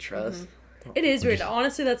weird. Trust. It is weird. Just-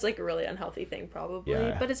 Honestly, that's like a really unhealthy thing, probably.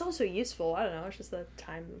 Yeah. But it's also useful. I don't know. It's just the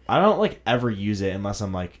time. I don't like ever use it unless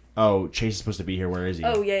I'm like, oh, Chase is supposed to be here. Where is he?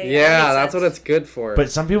 Oh yeah, Yeah, that makes that's what sense. it's good for. But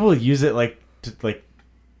some people use it like to like.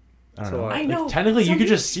 I don't So know. what? I Like, know. technically, Some you could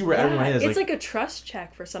people- just see where everyone is. It's like a trust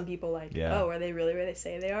check for some people. Like, Yeah. oh, are they really where they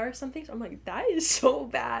say they are or something? So I'm like, that is so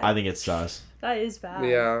bad. I think it's sus. That is bad.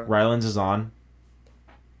 yeah, Ryland's is on.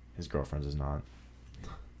 His girlfriend's is not.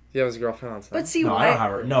 you have his girlfriend on. But see No, I why? don't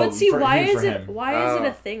have her- no, but see for- why even is for it? him. Why is it Oh.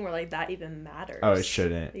 a thing where like that even matters? Oh, it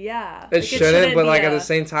shouldn't. Yeah. It like, shouldn't, but be like at a- the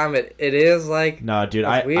same time, it is like No, dude,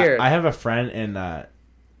 That's weird. I have a friend and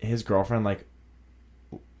his girlfriend like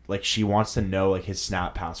she wants to know like his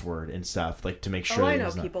Snap password and stuff like to make sure. Oh, I that know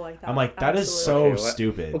he's not- people like that. I'm like that is so Absolutely. Okay, what-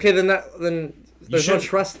 stupid. okay. Then there's no should-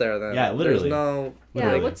 trust there. Then Yeah, literally. There's no. Yeah.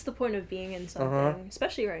 Literally. What's the point of being in something, Uh-huh.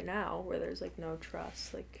 especially right now where there's like no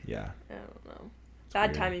trust? Like, Yeah. I don't know. Bad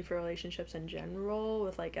weird. timing for relationships in general,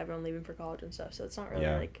 with like everyone leaving for college and stuff. So it's not really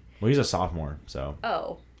Yeah. like, Well, he's a sophomore, so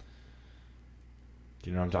oh, do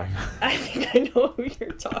you know what I'm talking about? I think I know who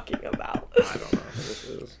you're talking about. I don't know. Who this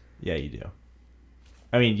is. Yeah, you do.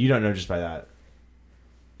 I mean, you don't know just by that.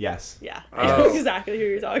 Yes. Yeah, Oh. I know exactly who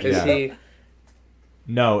you're talking Is about. he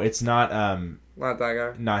No, it's not. not that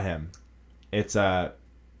guy? Not him. It's I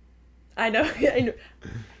know. I know.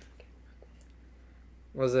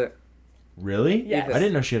 Was it Really? Yes. I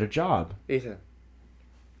didn't know she had a job. Ethan?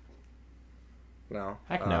 No.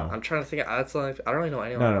 Heck no. I'm trying to think. That's like, I don't really know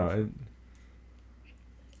anyone. No.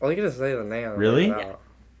 Well, you can just say the name. Really? Yeah.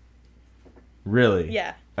 Really?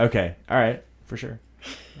 Yeah. Okay. All right. For sure.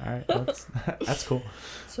 All right. That's cool.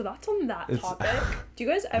 So that's on that It's- topic. Do you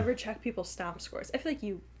guys ever check people's Snap scores? I feel like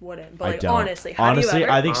you wouldn't, but I like don't. honestly, how do you ever?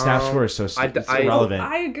 I think Snap Um, score is so I- it's I- irrelevant.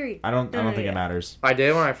 I agree. I don't think yeah. it matters. I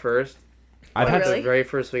did when I first. I've Oh, had really? The very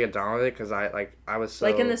first week of downloaded it because I was so.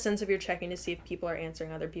 Like in the sense of you're checking to see if people are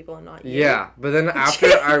answering other people and not you. Yeah, but then after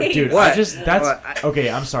I Dude, what? that's What? okay.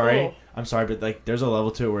 I'm sorry. Oh. I'm sorry, but like, there's a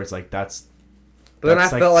level to it where it's like that's. But then I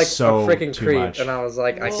that's, felt like so a freaking too creep, much. and I was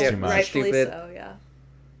like, I Well, can't too be much. rightfully stupid. so, yeah.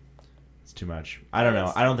 It's too much. I don't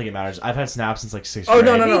know. I don't think it matters. I've had Snaps since like 6th Oh grade.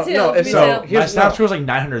 no no no Me too, no! If me So too. my here's Snap no. score is like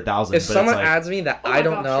 900,000. If but someone it's like, adds me that Oh I my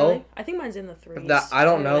don't gosh, know, really? I think mine's in the threes. that I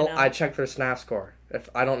don't really know, I check their Snap score. If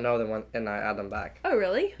I don't know them, and I add them back. Oh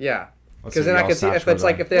really? Yeah, let's because see then I y'all can see Snap if score it's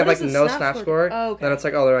like then. if they have What like is the no Snap Snap score? score, Oh, okay. then it's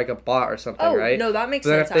like oh they're like a bot or something, Oh right? no, that makes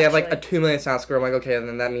But then sense. if they have like a actually. 2 million Snap score, I'm like okay,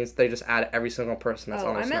 then that means they just add every single person that's Oh,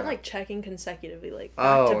 on their I Snap. meant like checking consecutively, like back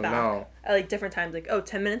Oh, to back. no. At like different times, like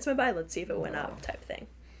 10 minutes went by, let's see if it went up, type thing.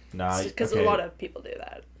 Nah, Because okay. a lot of people do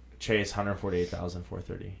that. Chase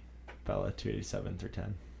 148,430. Bella 287 through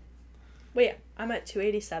 10. Wait, I'm at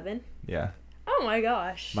 287. Yeah. Oh my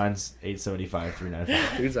gosh. Mine's 875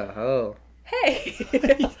 395. Dude's a hoe. Hey.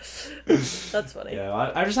 That's funny.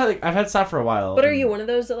 Yeah, I just had I've had Snap for a while. But are and you one of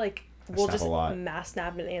those that like will snap just a lot. mass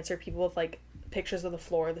snap and answer people with like pictures of the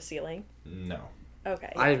floor or the ceiling? No.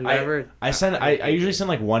 Okay. I've never. I usually send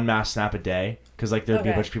like one mass snap a day because like there'd be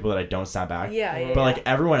a Okay. bunch of people that I don't snap back. yeah. But like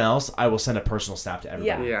everyone else, I will send a personal snap to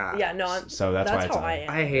everybody. Yeah. No, So that's why it's how on. I am.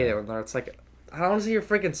 I hate it when it's like I don't want to see your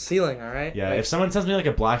freaking ceiling. All right. Yeah, Like, if someone sends me like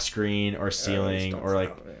a black screen or just ceiling don't or like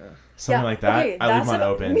stop, yeah. something like that, okay, I leave that's mine what-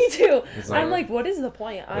 open. Me too. It's I'm like, what is the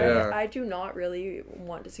point? Yeah. I do not really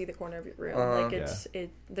want to see the corner of your room. Uh-huh. Like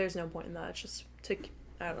there's no point in that. It's just to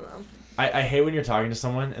I don't know. I hate when you're talking to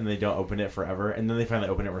someone and they don't open it forever and then they finally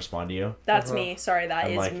open it and respond to you. That's Uh-huh. me. Sorry, that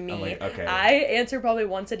I'm is like- me. I'm like, okay. I answer probably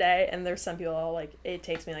once a day, and there's some people I'll, like it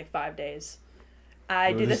takes me like 5 days.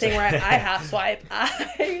 I do the thing where I half swipe.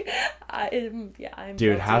 I'm Dude,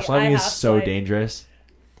 guilty. half swiping I is half so swipe. dangerous.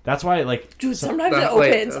 That's why like Dude, sometimes it That-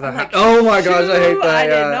 wait, opens. I'm like, oh my gosh, I hate "Shoo, that. I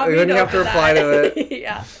did Yeah. not And mean then you have to open reply that." to it.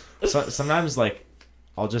 Yeah. sometimes like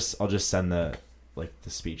I'll just send the like the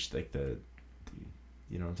speech like the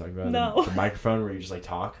you know what I'm talking about? No. The microphone where you just like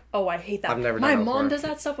talk. Oh, I hate that. I've never My done that mom before. does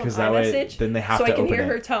that stuff on 'Cause that way, iMessage. then they have so to I can open hear it.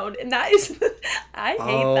 her tone, and that is, I hate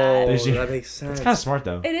Oh, that. There's you- that makes sense. It's kind of smart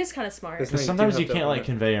though. It is kind of smart. It's Because you sometimes do you have to can't open like it.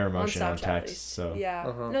 convey your On emotion on Snapchat, at text. least. So Yeah.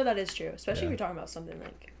 Uh-huh. No, that is true. Especially Yeah. if you're talking about something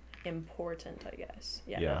like important, I guess.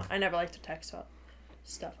 Yeah. Yeah. No, I never like to text about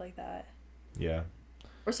stuff like that. yeah.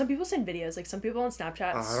 Or some people send videos. Like some people on Snapchat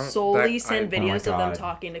I don't- solely that- send oh my videos of them God.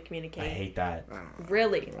 talking to communicate. I hate that.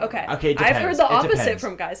 Really? Okay. Okay, it I've heard depends. the It opposite depends.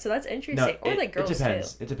 from guys, so that's interesting. No, or like girls it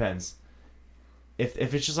depends. too. It depends.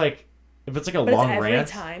 If it's just like if it's like a But long it's every rant,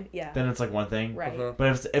 time. Yeah. then it's like one thing. Right. Uh-huh.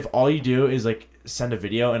 But if all you do is like send a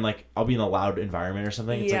video and like I'll be in a loud environment or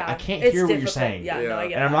something, it's Yeah. like I can't It's hear what you're difficult. saying. Yeah, no, Yeah. I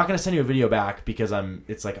get And I'm that. not gonna send you a video back because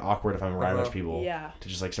it's like awkward if I'm around a bunch of Uh-huh. people Yeah. to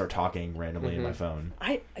just like start talking randomly in my Mhm. phone.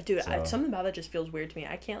 I do So- something about that just feels weird to me.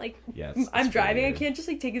 I can't like. Yeah, I'm it's driving. really I can't just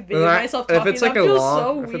like take a And video of then myself if talking. it's like that a feels long,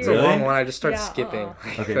 so if weird. it's a long Really? one, I just start Yeah, skipping.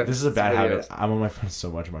 Okay, this is a bad habit. Videos. I'm on my phone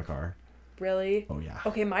so much in my car. Really? Oh yeah.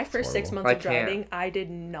 Okay, my first 6 horrible. months of I can't. driving, I did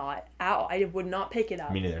not at all. I would not pick it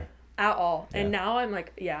up Me neither. at all. Yeah. And now I'm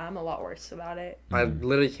like, yeah, I'm a lot worse about it. I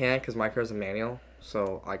literally can't because my car's a manual,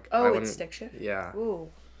 so like I Oh, wouldn't. it's stick shift. Yeah, Ooh,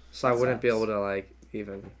 so I that wouldn't be sucks. able to like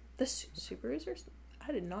even. the Subarus are.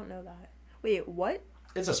 I did not know that. Wait, what?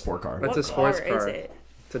 It's a sport car. It's What a sports car. car. Is it?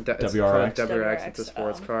 It's a it's WRX? called WRX. It's a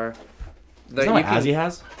sports Oh. car. Is that what Azzy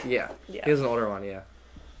has? Yeah. Yeah. He has an older one. Yeah.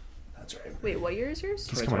 That's right. Wait, what year is yours?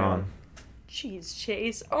 He's coming on. Jeez,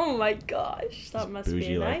 Chase. Oh my gosh, that must Bougie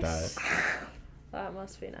be like nice. that. That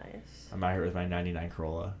must be nice. I'm out here with my 99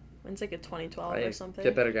 Corolla. Mine's like a 2012 Hey, or something.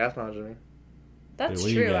 Get better gas mileage than me. That's Dude, what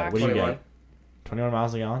do you true, get? What do actually. you 21. get? 21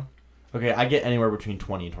 miles a gallon? Okay, I get anywhere between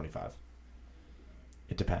 20 and 25.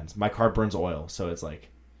 It depends. My car burns oil, so it's like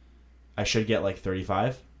I should get like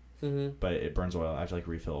 35, Mm-hmm. but it burns oil. I have to like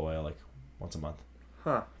refill oil like once a month.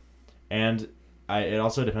 Huh. And it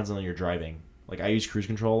also depends on your driving. Like I use cruise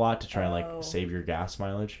control a lot to try and Oh. like save your gas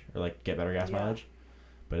mileage or like get better gas Yeah. mileage.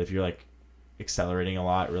 But if you're like accelerating a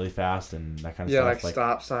lot really fast and that kind of Yeah, stuff, like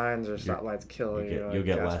stop signs or stop lights kill you. you'll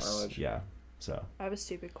get gas less. mileage. Yeah. So I have a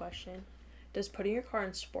stupid question. Does putting your car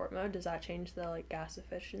in sport mode, does that change the like gas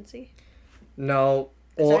efficiency? No.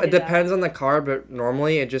 'Cause Well, I it do that. depends on the car, but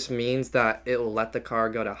normally it just means that it will let the car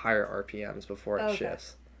go to higher RPMs before it Okay.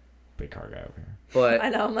 shifts. big car guy over here. But I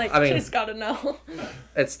know, I'm like, I mean- just gotta know.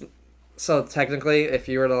 it's so technically, if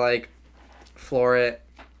you were to like floor it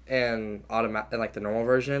and automatic like the normal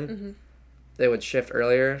version, they would shift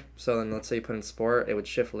earlier. So then, let's say you put in sport, it would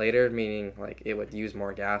shift later, meaning like it would use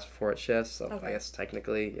more gas before it shifts. So Okay. I guess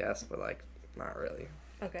technically yes, but like not really.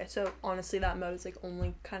 Okay, so honestly, that mode is like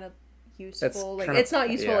only kind of useful. Like kinda- it's not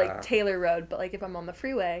useful yeah. like Taylor Road, but like if I'm on the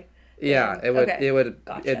freeway. Yeah, then- it would. okay, It would.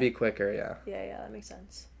 gotcha. It'd be quicker. Yeah, Yeah, that makes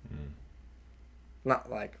sense.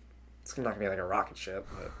 not like it's not gonna be like a rocket ship,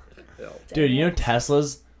 but it'll. Dude, you know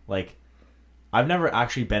Teslas, like, I've never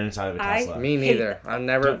actually been inside of a I- Tesla. Me neither. I've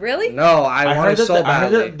never. Really? No, I wanted that so I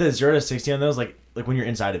heard badly. that the 0 to 60 on those, like when you're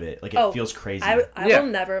inside of it, like it feels crazy. I Yeah. will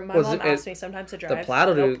never. My Was mom it- asks me sometimes to drive. The Plaid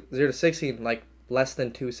will Nope. do 0 to 60 in like less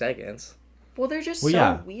than 2 seconds. Well, they're just Well, so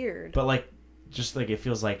yeah, weird. But like, just like it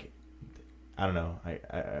feels like, I don't know. I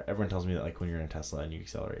everyone tells me that like when you're in a Tesla and you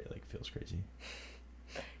accelerate, it like feels crazy.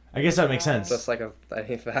 I guess that makes sense. Just like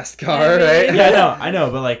any fast car, Yeah, right? Yeah, I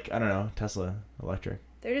know, but like I don't know, Tesla electric.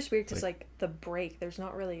 They're just weird because like the brake, there's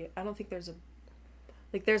not really. I don't think there's a.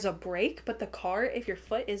 Like there's a brake, but the car, if your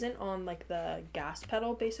foot isn't on like the gas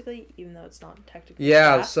pedal, basically, even though it's not technically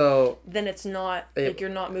Yeah, gas, so then it's not like you're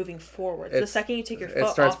not moving forward. The it's- second you take your it foot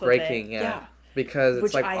starts off breaking, of it, yeah. because it's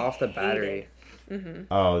Which like I off the hated. battery.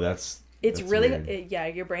 Oh, that's It's really weird. yeah.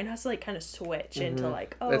 Your brain has to like kind of switch into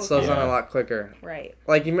like It slows okay. down a lot quicker. right.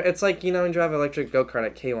 Like it's like when you drive an electric go kart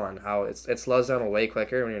at K1, how it slows down way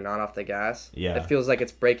quicker when you're not off the gas. Yeah. It feels like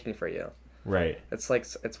it's braking for you. right. It's like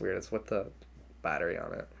it's weird. It's with the battery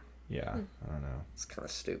on it. Yeah, I don't know. It's kind of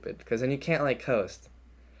stupid because then you can't like coast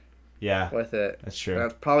Yeah, with it. that's And true.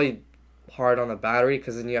 it's probably hard on the battery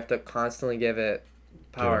because then you have to constantly give it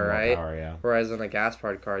power, Give it more right? Power, yeah. Whereas in a gas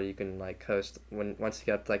powered car, you can like coast once you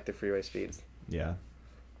get up to like the freeway speeds. Yeah,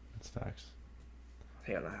 that's facts. I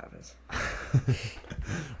hate when that happens.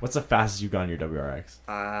 What's the fastest you've gone in your WRX?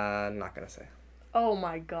 I'm not gonna say. Oh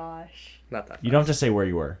my gosh. Not that. You don't have to say where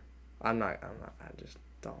you were. I'm not. I just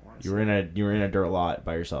don't want to. You were in a dirt lot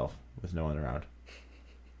by yourself with no one around.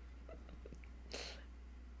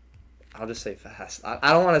 I'll just say fast.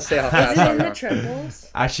 I don't want to say how Is fast it I'm in the going.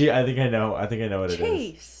 triples? Actually, I think I know what it is.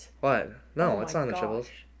 Chase. What? No, Oh it's my not in the triples.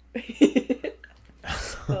 gosh.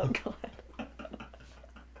 Oh god.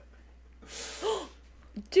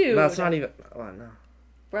 Dude. No, it's not even. Oh no.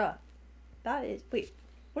 Bruh. That is. Wait.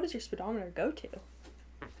 What does your speedometer go to?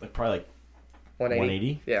 Like probably like 180.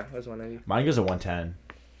 180. Yeah, it was 180. Mine goes to 110.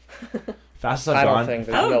 Fastest I've I don't gone. think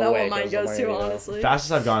I there's don't no know way what it mine goes goes to, 180 though. honestly.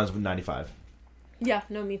 Fastest I've gone is 95. Yeah,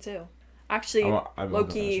 no, me too. Actually, I won't go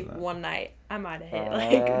low-key, faster than that. one night, I might have hit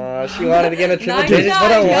like... She wanted to get in a triple 99, digits for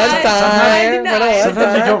the one guys. time. For the one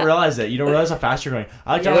Sometimes you time. don't realize it. You don't realize how fast you're going.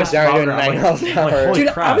 I like to Yeah. have a You're speedometer. doing I'm 9 miles an I'm like, hour. holy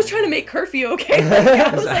Dude, crap. I was trying to make curfew, okay? Like,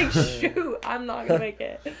 I was like, shoot, I'm not gonna make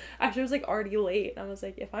it. Actually, I was like already late. I was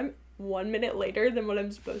like, if I'm 1 minute later than what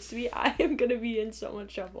I'm supposed to be, I am gonna be in so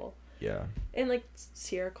much trouble. Yeah. And like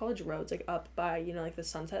Sierra College Road's like up by, you know, like the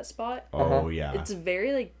Sunset spot. Oh, yeah. It's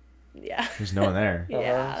very like, yeah. There's no one there.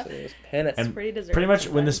 Yeah. So you just pin it. And pretty deserving pretty much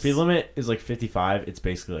when the sometimes. speed limit is like 55, it's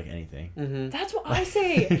basically like anything. That's what I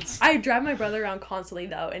say. It's- I drive my brother around constantly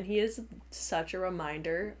though, and he is such a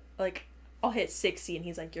reminder. Like, I'll hit 60 and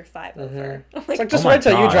he's like, "You're 5 over." I'm It's like, like, just Oh my wait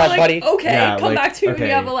till you gosh. drive, like, buddy. okay, Yeah, come like, back to me when okay.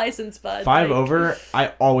 you have a license, bud. 5 Like, over,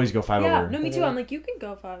 I always go 5 Yeah, over. no, me too. I'm like, you can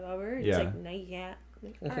go 5 over. It's Yeah. like, no, you can't. I'm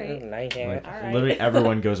like, all right. Nice. Like, Alright. literally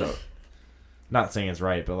everyone goes over. Not saying it's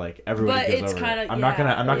right, but like everybody But goes it's over. kinda- I'm not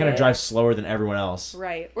yeah, gonna yeah. drive slower than everyone else.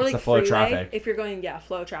 Right. Or It's like the flow of freeway, traffic. if you're going,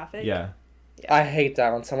 flow of traffic. Yeah. I hate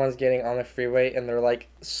that when someone's getting on the freeway and they're like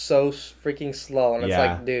so freaking slow, and it's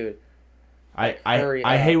Yeah. like, dude. I Hurry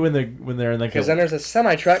I up. hate when they're in like Because then there's a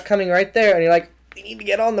semi truck coming right there, and you're like, we need to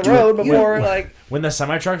get on the Dude, road when- before like. when the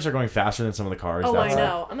semi trucks are going faster than some of the cars. Oh, I that's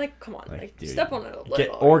know. I'm like, come on, Like, like dude, step on it a little. Get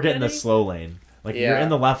Are you in the kidding? slow lane. Like you're Yeah. in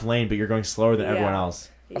the left lane, but you're going slower than everyone Yeah. else.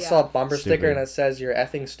 I Yeah. saw a bumper sticker Stupid. and it says you're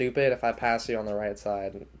effing stupid if I pass you on the right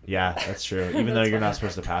side. Yeah, that's true. Even though That's you're not fine.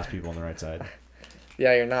 supposed to pass people on the right side.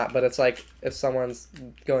 Yeah, you're not, but it's like if someone's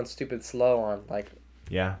going stupid slow on like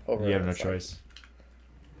Yeah, Over you have it, no it's like- choice.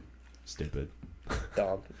 Stupid.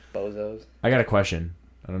 dumb bozos. I got a question.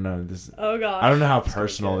 I don't know this. Oh gosh. I don't know how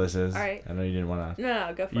personal this is. Alright. I know you didn't want to.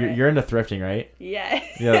 No, go for You're, it. you're into thrifting, right? Yeah.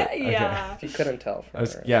 Yeah, okay. Yeah. If you couldn't tell from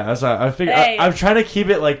her. Yeah, that's what I figured. Hey. I'm trying to keep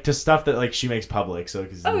it like to stuff that like she makes public. So.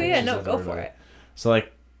 Cause, Oh you know, yeah, she no, says go for everybody. it. So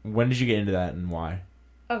like, when did you get into that and why?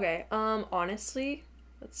 Okay. Honestly,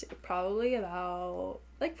 let's see. Probably about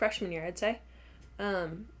like freshman year, I'd say.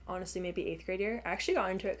 Honestly, maybe 8th grade year. I actually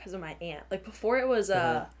got into it because of my aunt. Like, before it was,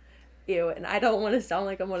 ew, and I don't want to sound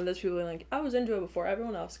like I'm one of those people like, I was into it before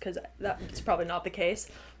everyone else, because that's probably not the case.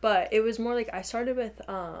 But it was more like, I started with,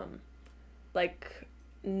 like,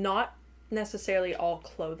 not necessarily all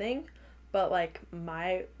clothing, but, like,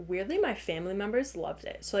 weirdly, my family members loved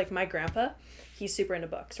it. So, like, my grandpa, he's super into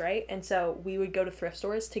books, right? And so we would go to thrift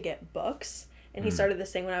stores to get books. And he started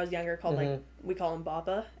this thing when I was younger called, like, we call him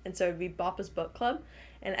Bappa. And so it would be Bappa's book club.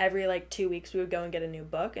 And every, like, 2 weeks we would go and get a new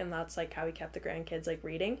book. And that's, like, how we kept the grandkids, like,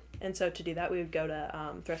 reading. And so to do that, we would go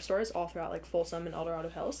to thrift stores all throughout, like, Folsom and El Dorado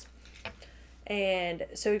Hills. And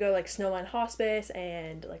so we go to, like, Snowline Hospice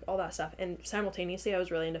and, like, all that stuff. And simultaneously, I was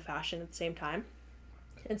really into fashion at the same time.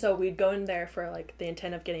 And so we'd go in there for, like, the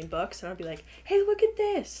intent of getting books. And I'd be like, hey, look at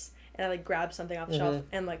this. And I, like, grab something off the shelf.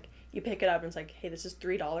 And, like, you pick it up and it's like, hey, this is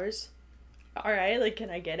 $3. All right, like, can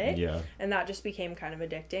I get it? Yeah. And that just became kind of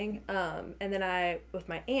addicting. And then with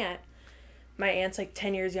my aunt's like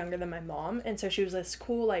 10 years younger than my mom. And so she was this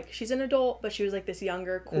cool, like, she's an adult, but she was like this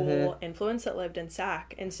younger, cool influence that lived in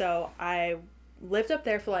Sac. And so I lived up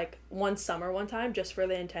there for like one summer one time, just for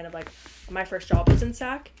the intent of, like, my first job was in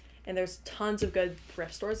Sac. And there's tons of good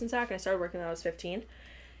thrift stores in Sac. And I started working when I was 15.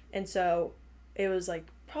 And so it was like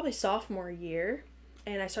probably sophomore year.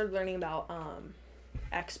 And I started learning about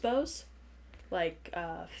expos. Like,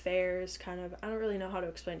 fairs, kind of. I don't really know how to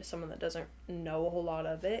explain to someone that doesn't know a whole lot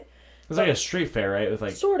of it. It's like a street fair, right? With,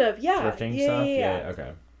 like, sort of, yeah. thrifting stuff? Yeah,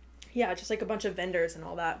 okay. Yeah, just, like, a bunch of vendors and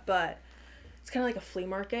all that. But it's kind of like a flea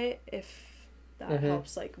market, if that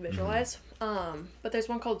helps, like, visualize. But there's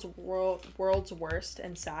one called World's Worst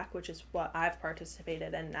in Sac, which is what I've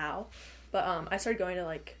participated in now. But I started going to,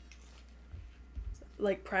 like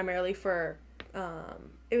primarily for...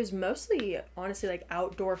 it was mostly, honestly, like,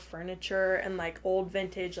 outdoor furniture and, like, old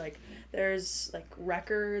vintage, like, there's, like,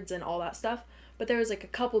 records and all that stuff. But there was, like, a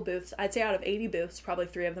couple booths. I'd say out of 80 booths, probably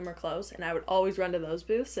 3 of them are closed. And I would always run to those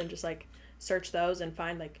booths and just, like, search those and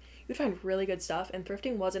find, like, you'd find really good stuff. And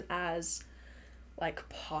thrifting wasn't as, like,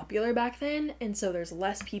 popular back then. And so there's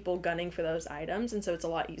less people gunning for those items. And so it's a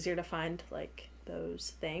lot easier to find, like,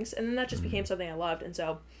 those things. And then that just became something I loved. And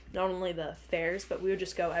so not only the fairs, but we would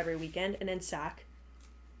just go every weekend. And in Sac,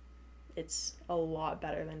 it's a lot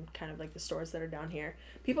better than kind of, like, the stores that are down here.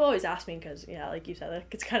 People always ask me because, yeah, like you said,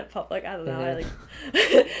 like, it's kind of public. I don't know. I, like,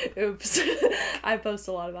 oops. I post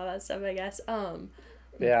a lot about that stuff, I guess.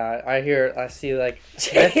 Yeah, I see, like,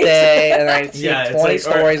 Thrift Day, and I see 20 like,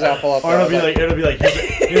 stories I'll pull up. Or it'll be like,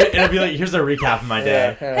 here's a recap of my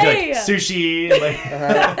day. Yeah. Hey! Like, sushi, like...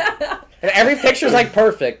 And every picture's, like,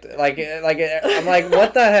 perfect. Like, I'm like,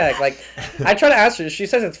 what the heck? Like, I try to ask her. She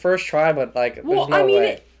says it's first try, but, like, there's no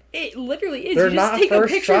way. It literally is. They're you just not take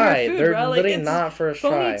first a picture try. of your food, They're bro. literally Like, not first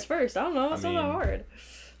phone try. eats first. I don't know. It's not that hard.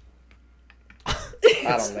 I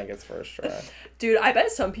don't think it's first try. Dude, I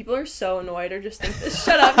bet some people are so annoyed or just think this.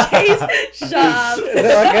 Shut up, Chase. Shut up. Does it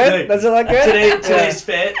look good? Does it look good? Today's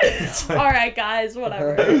fit. All right, guys.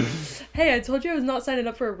 Whatever. Hey, I told you I was not signing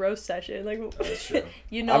up for a roast session. Like,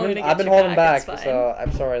 you know, I've been holding back, so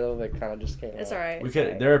I'm sorry. A little bit kind of just came. It's all right.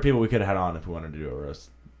 There are people we could have had on if we wanted to do a roast.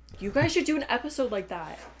 You guys should do an episode like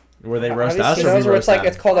that. Where they roast us or we roast them?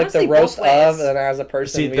 It's called, like, Honestly, the roast both ways. of, and as a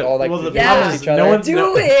person, the all, like, problem is each other. No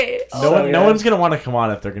one's gonna want to come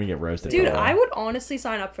on if they're gonna get roasted. Dude, I would honestly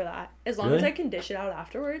sign up for that. As long as I can dish it out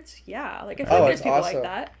afterwards. Yeah, like, I feel like there's people like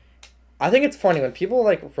that. I think it's funny when people,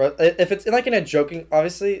 like, if it's, like, in a joking,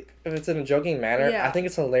 obviously, if it's in a joking manner, I think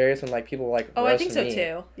it's hilarious when, like, people, like, Oh, roast I think so, me.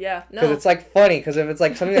 too. Yeah, no. Because it's, like, funny, because if it's,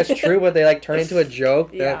 like, something that's true, but they, like, turn into a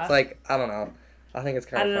joke, then it's, like, I don't know. I think it's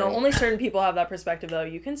kind of funny. I don't know. Only certain people have that perspective, though.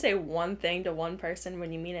 You can say one thing to one person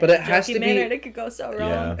when you mean it but in it a has jokey to manner, be, and it could go so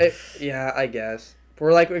wrong. Yeah, I guess.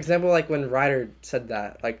 For, like, example, like, when Ryder said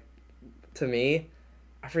that, like, to me,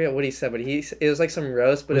 I forget what he said, but it was, like, some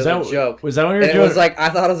roast, but it was a joke. Was that when you were doing... It was, like, I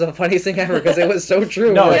thought it was the funniest thing ever, because it was so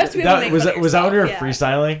true. No, like, was that when you were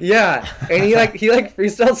freestyling? Yeah, and he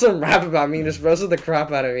freestyled some rap about me and just roasted the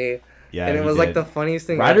crap out of me. Yeah, and it was, like, the funniest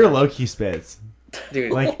thing Ryder ever. low-key spits.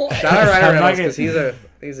 Dude, like, shout out Ryder Reynolds, because he's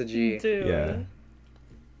a G. Dude. Yeah.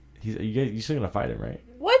 You still gonna fight him, right?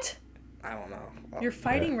 What? I don't know. You're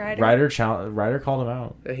fighting Ryder? Ryder called him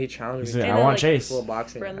out. He challenged me. He said, I want Chase. Little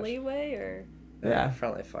boxing friendly way, or... Yeah,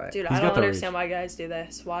 friendly fight. Dude, I don't understand why guys do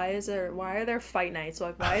this. Why are there fight nights?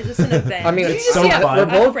 Like, why is this an event? I mean, it's so fun. We're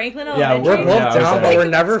both Franklin Elementary. We're both down, but we're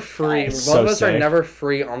never free. Both so of us sick. are never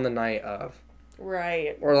free on the night of.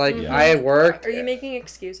 Right. Or, like, I worked. Are you making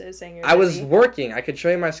excuses saying you're I was busy? working. I could show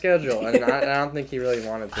you my schedule, and I don't think he really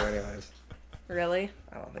wanted to anyways. Really?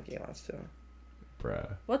 I don't think he wants to.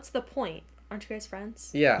 Bruh. What's the point? Aren't you guys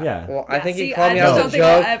friends? Yeah. Yeah. Well, Yeah, I think see, he called me I as don't a think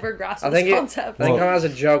joke. I'll ever grasp I this think concept. I think it was a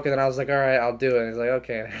joke, and then I was like, all right, I'll do it. And he's like,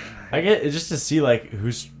 okay. I get it just to see like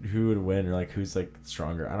who would win or like who's like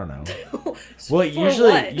stronger. I don't know. Well,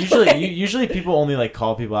 usually people only like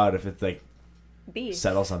call people out if it's like beef.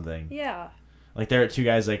 settle something. Yeah. Like there are two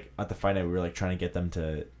guys like at the fight night we were like trying to get them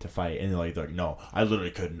to fight and they're like no, I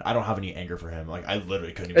literally couldn't. I don't have any anger for him. Like I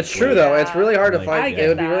literally couldn't. Even It's true swing. though. It's really hard to Like, fight. I It get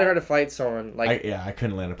would be really that. hard to fight someone like I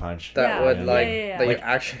couldn't land a punch. that Yeah. would Yeah. like Yeah. that you Like-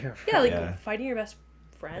 actually. Yeah, like Yeah. fighting your best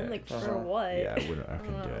friend, like for Uh-huh. what? Yeah, I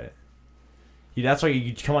couldn't do it. That's why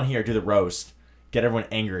you come on here, do the roast, get everyone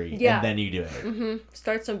angry, Yeah. and then you do it. Mm-hmm.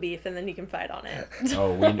 Start some beef and then you can fight on it.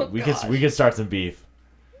 Oh, we gosh. could start some beef.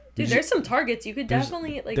 Dude, there's some targets you could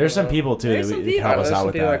definitely like. There's some people too There's that some would people. help us There's out some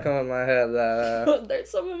with people that that. come in my head. There's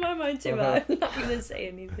some in my mind too, Uh-huh. but I'm not gonna say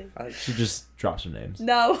anything. Should just drop some names.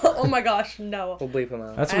 No. Oh my gosh, no. We'll bleep them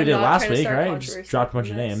out. That's what we I'm did not last trying to week, start right? controversy Just dropped a bunch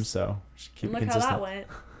on of this. names, so just keep Look it how that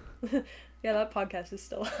consistent. went. Yeah, that podcast is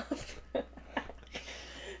still up.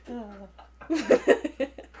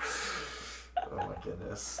 Oh my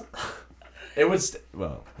goodness. It was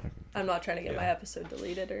well. I'm not trying to get Yeah. my episode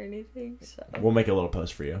deleted or anything, so We'll make a little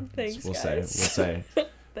post for you. Thanks, we'll guys. say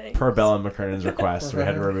thanks. per Bella McKernan's request, we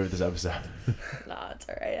had to remove this episode. Nah, it's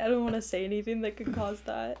alright. I don't want to say anything that could cause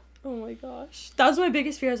that. Oh my gosh. That was my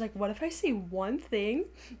biggest fear. I was like, what if I say one thing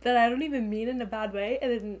that I don't even mean in a bad way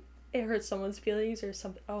and then it hurts someone's feelings or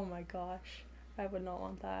something? Oh my gosh. I would not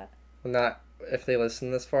want that. Not if they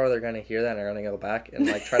listen this far, they're gonna hear that and they're gonna go back and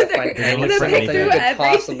like try to find They're gonna anything look for that you anything. could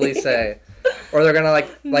possibly say, or they're gonna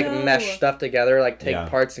like No. mesh stuff together, like take Yeah.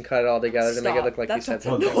 parts and cut it all together to make it Stop. look like That's you said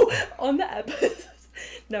not- something. No, on the episode.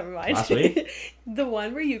 Never mind. Last week? The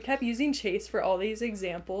one where you kept using Chase for all these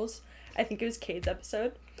examples. I think it was Cade's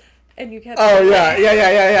episode. And you kept Oh yeah.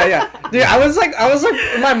 Dude, I was like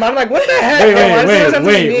in my mind, like, what the heck? Wait, Why does it always have to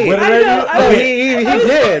be me? what did I I, know, do? I No, was- he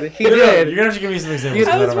did. He No, did. You're gonna have to give me some examples.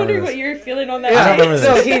 I don't was remember wondering this. what you were feeling on that. I don't Yeah, remember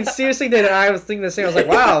so this. he seriously did, and I was thinking the same. I was like,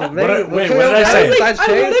 wow, maybe. Wait, can what we did I go say? I was like, besides I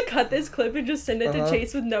Chase? want to cut this clip and just send it to Uh-huh.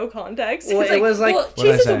 Chase with no context. Well, He's it was like- well, What did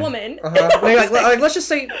I Chase is a say? woman. Maybe like let's just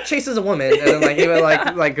say Chase is a woman, and then like he would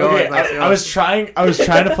like go. Okay, and, like, I was trying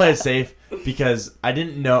to play it safe because I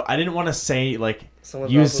didn't want to say like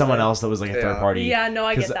use someone else that was like a third Yeah. party. Yeah, no,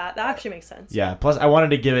 I 'Cause- get that. That actually makes sense. Yeah. Plus, I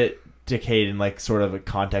wanted to give it to Cade in like sort of a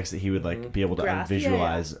context that he would like be able to Grasp, yeah,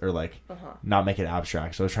 visualize or like Uh-huh. not make it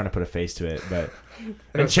abstract. So I was trying to put a face to it, but and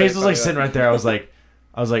was Chase pretty was like funny, sitting right there. I was like,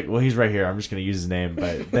 well, he's right here. I'm just gonna use his name.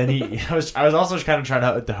 But then I was also kind of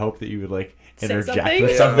trying to hope that you would like Say interject something?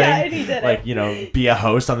 with something, Yeah, and he did like it. be a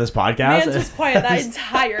host on this podcast. Man's just quiet that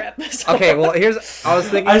entire episode. Okay, well I was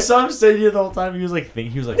thinking. I saw him sitting here the whole time. He was like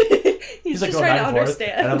he's like just going trying to back and forth,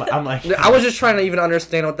 understand. and I'm like, I was just trying to even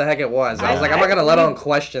understand what the heck it was. I was like, I'm not gonna let on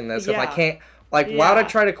question this if I Yeah. can't. Like, why would I Yeah.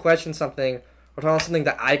 try to question something or talk about something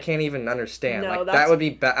that I can't even understand? No, Like that that's- would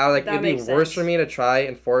be bad. Like that it'd be makes worse sense. for me to try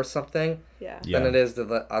and force something Yeah. Yeah. than it is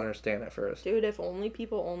to understand it first. Dude, if only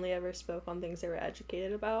people only ever spoke on things they were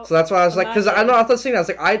educated about. So that's why I was like, because I Imagine. know I was saying, I was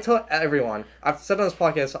like, I tell everyone, I've said on this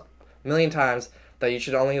podcast a million times that you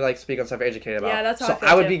should only like speak on stuff you're educated about. Yeah, that's how so I feel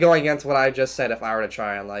I would too. be going against what I just said if I were to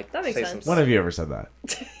try and like That makes say sense. when have you ever said that?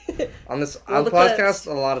 on this Roll on the the podcast clips.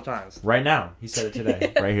 a lot of times. Right now, he said it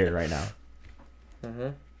today, right here, right now.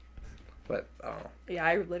 But I don't know. Yeah,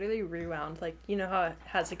 I literally rewound. Like, you know how it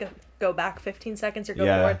has to go back 15 seconds or go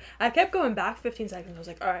Yeah. forward? I kept going back 15 seconds. I was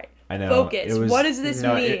like, all right, I know. focus. It was, What does this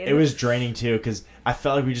no, mean? It was draining too because I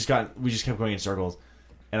felt like we just kept going in circles,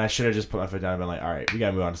 and I should have just put my foot down and been like, all right, we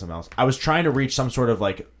gotta move on to something else. I was trying to reach some sort of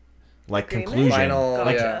like Agreement? conclusion, Final,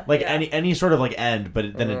 like yeah. like Yeah. any sort of like end,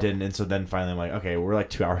 but then it Uh-huh. didn't, and so then finally I'm like, okay, we're like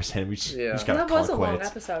 2 hours in, we just gotta That call was it a long quits.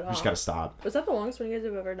 episode, We just huh? gotta stop. Was that the longest one you guys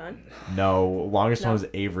have ever done? No, longest one No. was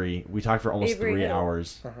Avery. We talked for almost Avery 3 Hill.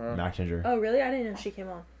 hours. Uh-huh. Mac Ginger. Oh, really? I didn't know she came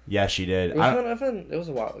on. Yeah, she did. It was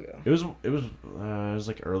a while ago. It was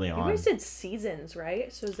like early You on. guys did seasons,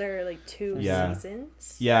 right? So is there like 2 Yeah.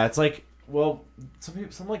 seasons? Yeah, it's like, well,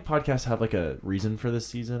 some like podcasts have like a reason for this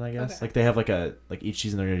season, I guess. Okay. Like they have like each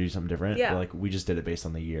season they're gonna do something different. Yeah. But like we just did it based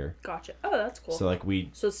on the year. Gotcha. Oh, that's cool. So like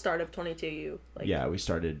So start of 22, you like. yeah, we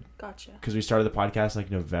started Gotcha. because we started the podcast like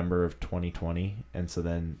November of 2020, and so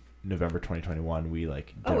then November 2021 we like.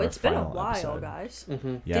 Did Oh, our it's been a final while, episode. guys.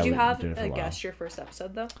 Mm-hmm. Yeah, Did you we've been have doing it for a while. guest your first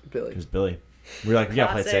episode though? Billy. It was Billy. We were like, we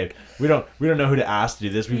gotta play it Classic. safe. We don't know who to ask to do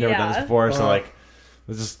this. We've never done this Yeah. before, so Uh-huh. like,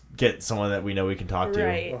 let's just get someone that we know we can talk to.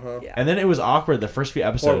 Right. Uh-huh. Yeah. And then it was awkward the first few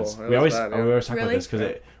episodes. Horrible. It We was always bad, yeah. we always talk Really? about this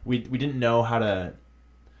because we didn't know how to.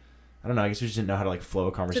 I don't know. I guess we just didn't know how to like flow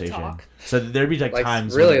a conversation. talk. So there'd be like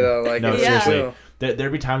times. really when, though, like no, it was Yeah. seriously, too.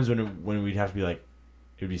 there'd be times when we'd have to be like,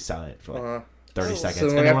 it would be silent for like Uh-huh. 30 seconds. So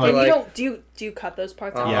And we then have we're to, like, like- do you cut those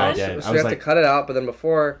parts out? Yeah, I then? did. So I we was have to like- cut it out, but then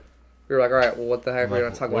before we were like, all right, well, what the heck are we Like,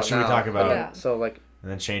 gonna talk what about should we now? talk about? Yeah. So like, and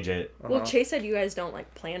then change it. Well, Chase said you guys don't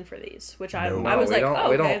like plan for these, which I No. I was we like, don't- oh,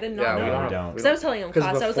 we okay, don't- then yeah, not we know. don't. don't. Because I was telling him in 'Cause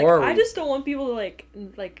class, I was like, before I we- just don't want people to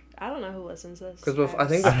like I don't know who listens to this. Because I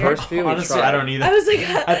think guys. the first few we Honestly, tried. I don't either. I was like,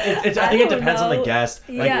 I think it don't depends on the know. guest.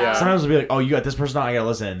 Like Yeah. sometimes we'll be like, oh, you got this person on, I gotta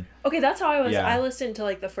listen. Okay, that's how I was. Yeah. I listened to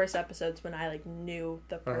like the first episodes when I like knew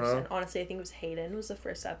the person. Honestly, I think it was Hayden was the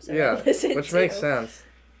first episode I Yeah, listened which to. makes sense.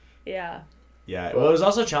 Yeah. Yeah, well, it was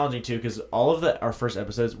also challenging too because all of our first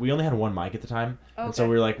episodes, we only had one mic at the time, and so Okay.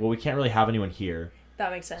 we were like, well, we can't really have anyone here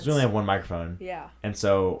That makes sense. because we only have one microphone, Yeah. and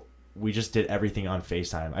so we just did everything on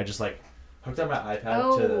FaceTime. I just like hooked up my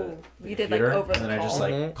iPad to the you did like computer, over the and then I just call.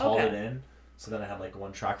 like Mhm. called Okay. it in. So then I had like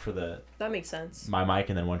one track for That makes sense. my mic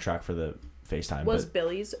and then one track for the FaceTime. Was But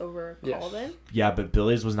Billy's over a call Yes. then? yeah, but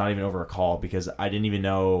Billy's was not even over a call because I didn't even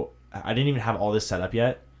have all this set up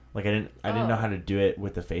yet. Like I didn't know how to do it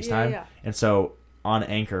with the FaceTime. Yeah. And so on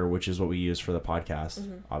Anchor, which is what we use for the podcast,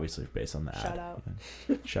 obviously based on the ad. Shout out.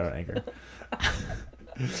 Shout out Anchor.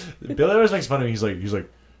 Billy always makes fun of me. He's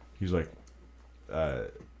like,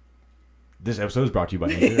 this episode is brought to you by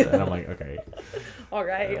Anchor, and I'm like, okay, All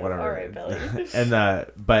right. whatever. All right, Billy. And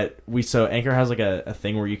but so Anchor has like a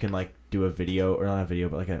thing where you can like do a video or not a video,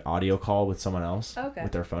 but like an audio call with someone else Okay.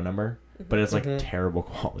 with their phone number, but it's like terrible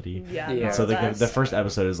quality. Yeah. Yeah. not So the best. first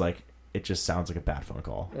episode is like it just sounds like a bad phone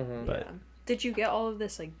call. But Yeah. Did you get all of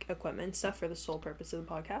this like equipment and stuff for the sole purpose of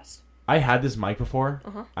the podcast? I had this mic before.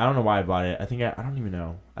 Uh-huh. I don't know why I bought it. I don't even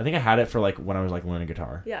know. I think I had it for like when I was like learning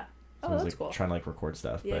guitar. Yeah. So Oh, I was that's like cool. trying to like record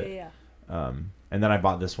stuff. Yeah, but yeah, and then I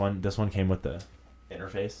bought this one. This one came with the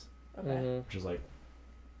interface, yeah. Okay. which is like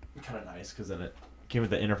kind of nice because then it came with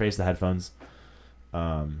the interface, the headphones.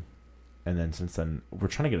 And then since then we're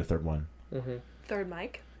trying to get a third one. Third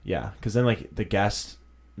mic. Yeah, because then like the guest,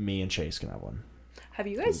 me and Chase can have one. Have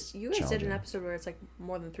you guys did challenging. an episode where it's like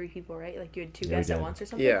more than 3 people, right? Like you had 2 Yeah, we guests at did. once or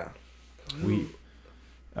something? Yeah. We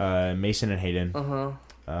Mason and Hayden.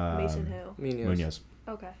 Mason who? Munoz.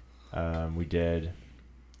 Okay. We did.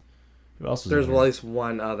 Who else was There's in at here? least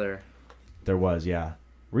one other. There was, yeah.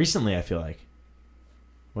 Recently, I feel like.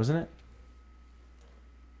 Wasn't it?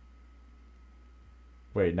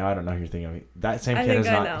 Wait, now I don't know who you're thinking of. That same I kid think is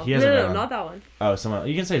I not. know. He hasn't been No, on. not that one. Oh, someone.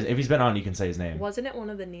 You can say if he's been on, you can say his name. Wasn't it one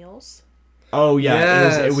of the Neils? Oh yeah,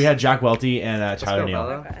 Yes. we had Jack Welty and Tyler go, Neal.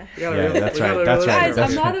 Bella. Okay. We gotta Yeah, really- that's we right, gotta that's really right, Guys, do I'm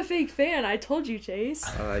that's that. not a fake fan. I told you, Chase.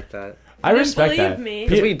 I like that. I You didn't respect believe that. me.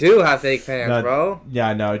 Because we do have fake fans, No, bro.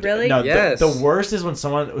 Yeah, no. Really? No, Yes. the worst is when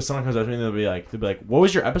someone comes up to me and they'll be like, "What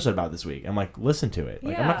was your episode about this week?" I'm like, "Listen to it."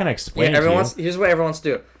 Like, I'm not Yeah. gonna explain Yeah, it to you. here's what everyone wants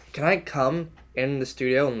to do. Can I come in the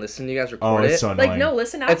studio and listen to you guys Oh, record it's it? so annoying. Like, no,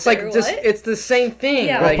 listen after. It's like what? just it's the same thing.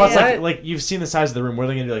 Yeah. Well, Like, plus, what? like you've seen the size of the room. Where are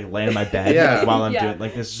they gonna do? Like lay in my bed Yeah. like, while I'm Yeah. doing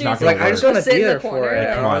like this is Dude, not it's gonna like I work. just want to Sit in be the there for corner. it. Yeah,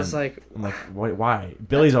 And come I on. was like, I'm like, why?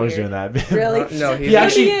 Billy's always weird. doing that. Really? no, He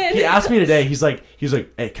actually Idiot. he asked me today. He's like,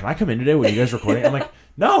 "Hey, can I come in today? Were you guys recording?" I'm like,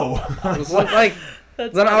 "No." it's like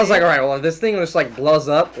That's then I was funny. like, all right, well, if this thing just like blows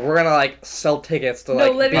up, we're gonna like sell tickets to No,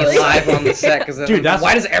 like be literally. live on the set. Because Dude, that's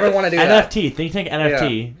why does everyone want to do that? NFT, Think Tank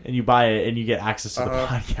NFT, and you buy it and you get access to the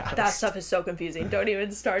podcast. That stuff is so confusing. Don't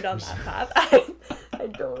even start on that path. I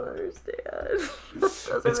don't understand.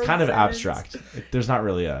 Doesn't It's make kind of sense. abstract. There's not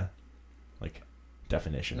really a like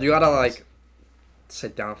definition. of You gotta it. like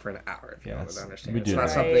sit down for an hour if you Yeah, want it's- to understand. we It's do not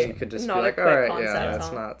that. something Right. you could just Not be a like, quick all right, concept, yeah, it's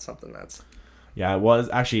huh? not something that's Yeah, it was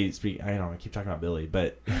actually. I don't know. I keep talking about Billy,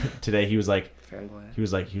 but today he was like, fanboy. he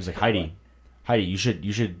was like, Heidi, you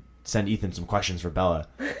should send Ethan some questions for Bella.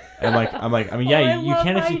 And I'm like, I mean, Oh, I yeah, you love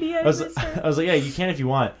can if Heidi, you. I I was miss her. I was like, yeah, you can if you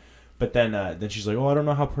want. But then she's like, oh, I don't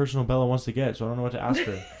know how personal Bella wants to get, so I don't know what to ask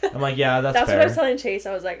her. I'm like, yeah, that's That's fair. what I was telling Chase.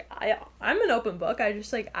 I was like, I'm an open book. I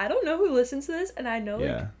just like I don't know who listens to this, and I know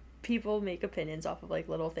Yeah. like people make opinions off of like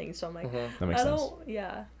little things. So I'm like, That makes I sense. don't.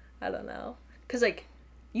 Yeah, I don't know. Cause like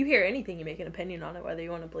you hear anything, you make an opinion on it, whether you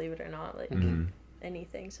want to believe it or not. Like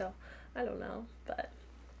anything. So I don't know, but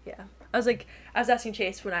yeah, I was asking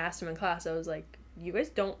Chase when I asked him in class. I was like, you guys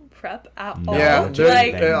don't prep at No. all. Yeah, don't there's-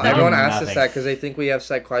 like anything. everyone No, asks us nothing. that because they think we have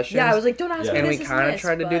set questions. yeah, I was like, don't ask Yeah. me and this. we this, kind of this,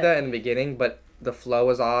 tried to do but- that in the beginning, but the flow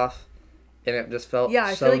was off, and it just felt Yeah,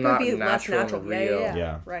 I so feel like it would not be less natural natural. and real. Yeah.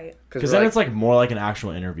 Yeah. Right. Because then it's like more like an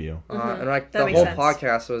actual interview. and like That the makes whole sense.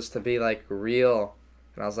 podcast was to be like real,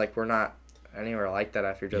 and I was like, we're not anywhere like that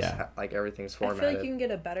if you're just like everything's formatted. I feel like you can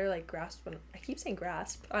get a better like grasp. I keep saying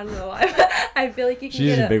grasp. I don't know why. I feel like you can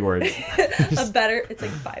She's get using big words. a better. It's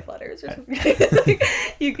like 5 letters or something. Like,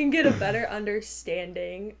 you can get a better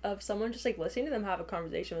understanding of someone just like listening to them have a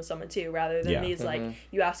conversation with someone too, rather than these like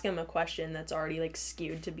you ask them a question that's already like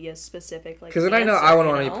skewed to be a specific like. Because then I know I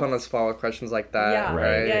wouldn't want to be put on the spot with questions like that. Yeah.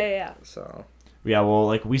 Right. Yeah. So. Yeah. Well,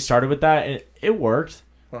 like we started with that and it worked.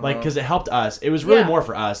 Like, because it helped us. It was really more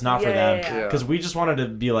for us, not for them. Because we just wanted to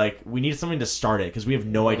be like, we need something to start it. Because we have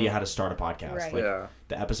no idea how to start a podcast. Right. Like,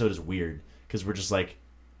 the episode is weird. Because we're just like,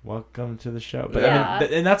 welcome to the show. But I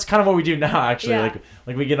mean, and that's kind of what we do now, actually.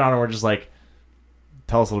 Like we get on and we're just like,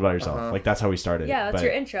 tell us a little about yourself. Like, that's how we started. Yeah, that's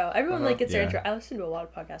your intro. Everyone like gets their intro. I listen to a lot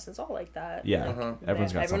of podcasts. It's all like that. Yeah. Like,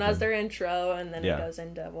 Everyone has their intro, and then it goes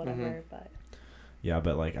into whatever. But. Yeah,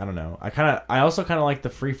 but like I don't know. I also kind of like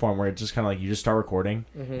the free form where it just kind of like you just start recording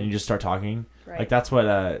and you just start talking. Right. Like that's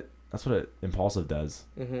what Impulsive does.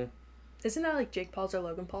 Isn't that like Jake Paul's or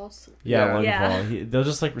Logan Paul's? Yeah, Logan Paul. They'll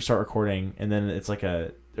just like start recording and then it's like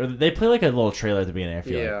or they play like a little trailer at the beginning. I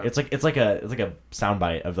feel like it's like a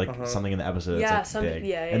soundbite of like something in the episode that's like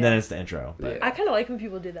big. And then it's the intro. But, I kind of like when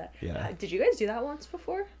people do that. Yeah. Did you guys do that once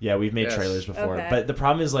before? Yeah, we've made trailers before, but the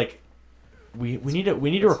problem is like. We need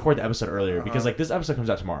to record the episode earlier because like this episode comes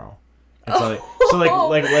out tomorrow. And so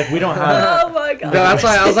like we don't have. Oh my god! No, that's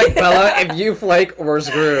why I was like, Bella, if you flake, we're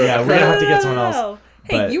screwed. Yeah, we're gonna have to get someone else.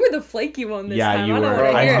 Hey, you were the flaky one this time. Yeah, you were.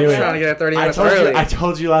 I knew it. Trying to get 30 minutes early. I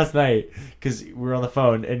told you last night because we were on the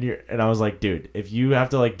phone and I was like, dude, if you have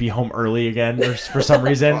to like be home early again or for some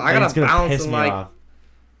reason, I gotta it's gonna bounce piss in me like off.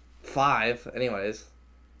 5, anyways.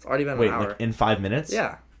 It's already been an hour. Like in 5 minutes?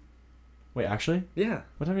 Yeah. Wait, actually? Yeah.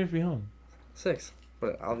 What time do you have to be home? 6.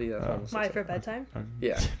 But I'll be at home. Why, for bedtime?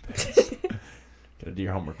 Yeah. Gotta do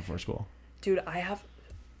your homework before school. Dude, I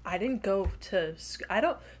didn't go to so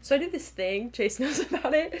I did this thing, Chase knows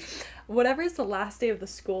about it. Whatever is the last day of the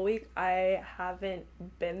school week, I haven't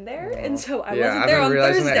been there, and so I wasn't there on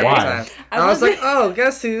Thursday. Why? I was like, oh,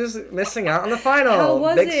 guess who's missing out on the final? How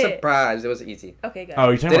was Big it? Surprise. It was easy. Okay, good. Oh,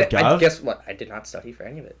 you're talking about Gov? Guess what? I did not study for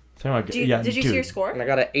any of it. Did you see your score? And I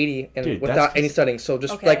got an 80 without any studying. So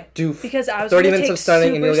just like do because I was 30 minutes of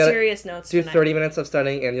studying and you'll get serious notes. Do 30 minutes of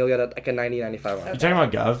studying and you'll get like a 90, 95 on. You're talking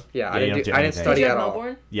about Gov? Yeah, I didn't study at all.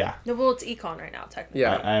 Melbourne? Yeah. No, well, it's econ right now, technically.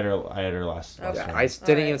 Yeah, I had her last. Yeah, I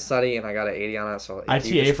didn't even study and I got an 80 on it. So I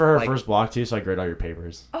TA for her first block too, so I grade all your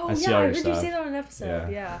papers. Oh I see yeah, all I your heard stuff. you say that on an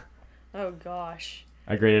episode. Yeah. Oh gosh.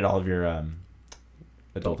 I graded all of your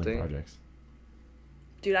adulting projects.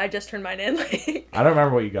 Dude, I just turned mine in like I don't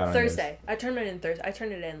remember what you got on Thursday. I turned mine in Thursday. I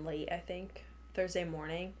turned it in late, I think. Thursday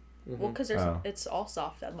morning. Well, because it's all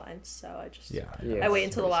soft deadlines, so I just I wait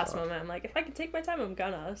until the last moment. I'm like, if I can take my time, I'm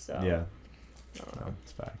gonna. So yeah, no,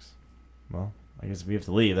 it's facts. Well, I guess we have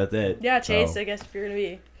to leave. That's it. Yeah, Chase. I guess if you're gonna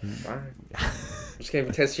be. Just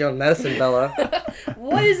gonna test you on medicine, Bella.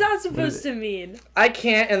 What is that supposed to mean? I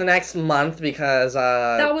can't in the next month because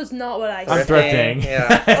that was not what I said. I'm thrifting.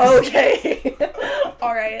 Yeah. Okay.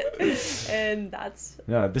 All right. And that's.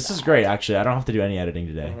 No, this is great. Actually, I don't have to do any editing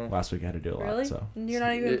today. Last week I had to do a lot. Really? So you're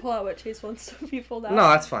not even gonna pull out what Chase wants to be pulled out. No,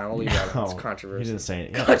 that's fine. We'll leave that. It's controversial. He didn't say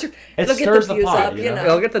it. It'll get the views up, you know?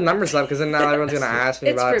 It'll get the numbers up because then now everyone's gonna ask me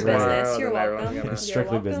about it tomorrow. It's for business. You're welcome. It's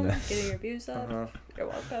strictly business. Getting your views up. You're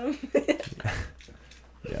welcome.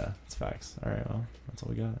 Yeah, it's facts. All right, well, that's all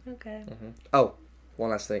we got. Okay. Oh,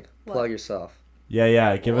 one last thing. Plug yourself.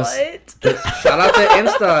 Yeah. Give us. Shout out to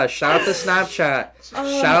Insta. Shout out to Snapchat.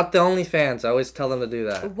 Shout out to OnlyFans. I always tell them to do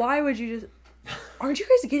that. Why would you just? Aren't you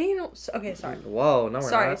guys getting an? Okay, sorry. Whoa, no,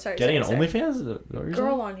 we're not. Sorry. Getting an OnlyFans?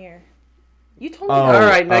 Girl on here. You told me. All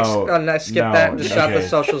right, next. Skip that. Just shout out the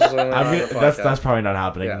socials. That's probably not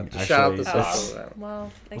happening. Yeah, actually. shout out the socials.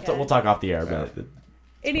 Well, okay. We'll talk off the air, but.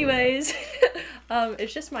 Anyways,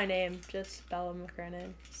 it's just my name, just Bella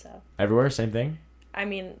McKernan. So. Everywhere, same thing. I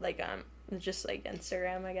mean, like just like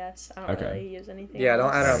Instagram, I guess. I don't really use anything. Yeah,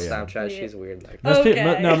 don't add her on Snapchat. She's weird. Like most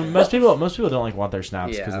people don't like want their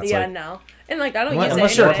snaps because it's like no, and like I don't use it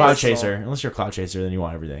unless you're a cloud chaser. Unless you're a cloud chaser, then you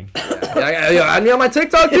want everything. Yeah, add me on my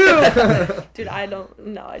TikTok too. Dude, I do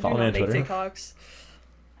not make TikToks.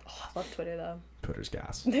 Oh, I love Twitter though. Twitter's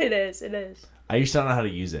gas. It is. I used to not know how to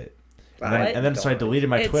use it. And then so I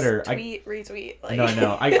deleted my Twitter. Tweet, retweet. Like.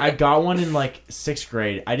 No. I got one in like 6th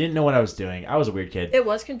grade. I didn't know what I was doing. I was a weird kid. It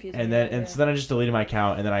was confusing. So then I just deleted my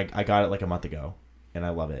account, and then I got it like a month ago, and I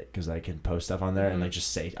love it because I can post stuff on there and like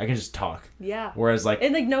just say I can just talk. Yeah. Whereas like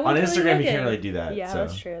no on one's Instagram really you can't really do that. Yeah, so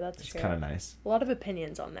that's true. It's kind of nice. A lot of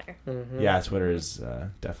opinions on there. Mm-hmm. Yeah, Twitter is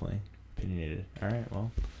definitely opinionated. All right,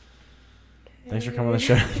 well. Thanks for coming on the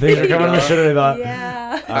show. Thanks for coming on the show today.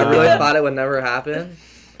 Yeah. I really thought it would never happen.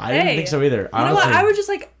 I didn't think so either. You know what? I was just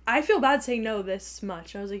like, I feel bad saying no this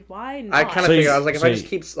much. I was like, why not? I kind of figured, I was like, if I just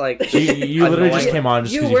keep, like... You literally just came on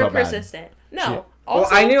just because you felt bad. You were persistent. No. Also,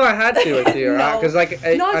 well, I knew I had to with you, no, because, like,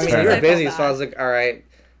 I mean, you were busy, so I was like, all right,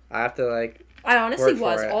 I have to, like... I honestly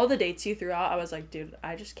was. All the dates you threw out, I was like, dude,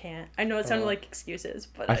 I just can't. I know it sounded like excuses,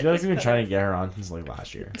 but I feel like we've been trying to get her on since like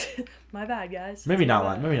last year. My bad, guys. Maybe not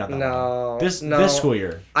that no, long. This school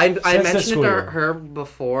year. I mentioned it to her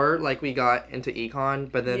before, like we got into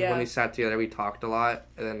econ, but then when we sat together, we talked a lot,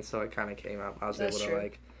 and then so it kind of came up. I was able to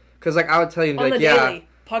like, because like I would tell you, on like, the daily.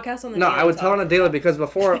 Podcast on the daily. I would tell on a daily because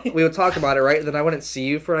before we would talk about it, right? And then I wouldn't see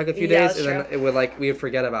you for like a few days, and then it would like we would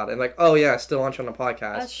forget about it, and like, oh yeah, still lunch on the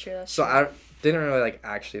podcast. That's true. So I didn't really like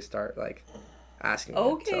actually start like asking.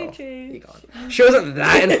 Okay, Chase. She wasn't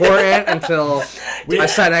that important until I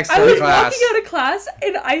sat next to her in class. I was walking out of class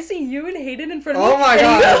and I see you and Hayden in front of me. Oh my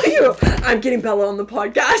god! I'm getting Bella on the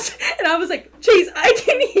podcast, and I was like, Chase, I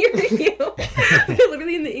can hear you. We're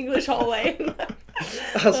literally in the English hallway.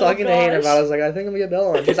 I was talking to Hayden about it. I was like, I think I'm gonna get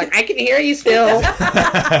Bella on. She's like, I can hear you still.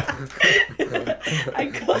 I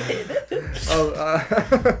could.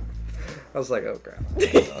 I was like, oh crap.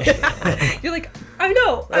 You're like, I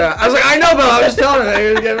know. Yeah, I was like, I know, Bella. I'm just telling her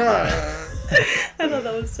he was getting on. I thought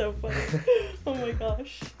that was so funny. Oh my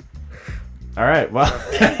gosh. All right, well,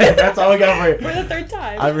 that's all we got for you. For the third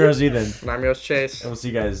time. I'm Rose Ethan. And I'm Rose Chase. And we'll see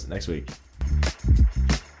you guys next week.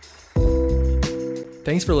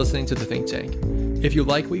 Thanks for listening to The Think Tank. If you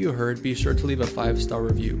like what you heard, be sure to leave a 5-star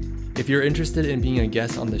review. If you're interested in being a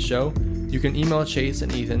guest on the show, you can email Chase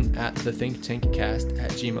and Ethan at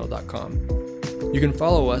thethinktankcast@gmail.com. You can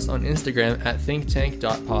follow us on Instagram at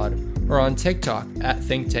thinktank.pod or on TikTok at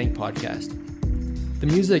thinktankpodcast. The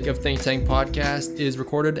music of Think Tank Podcast is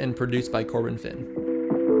recorded and produced by Corbin Finn.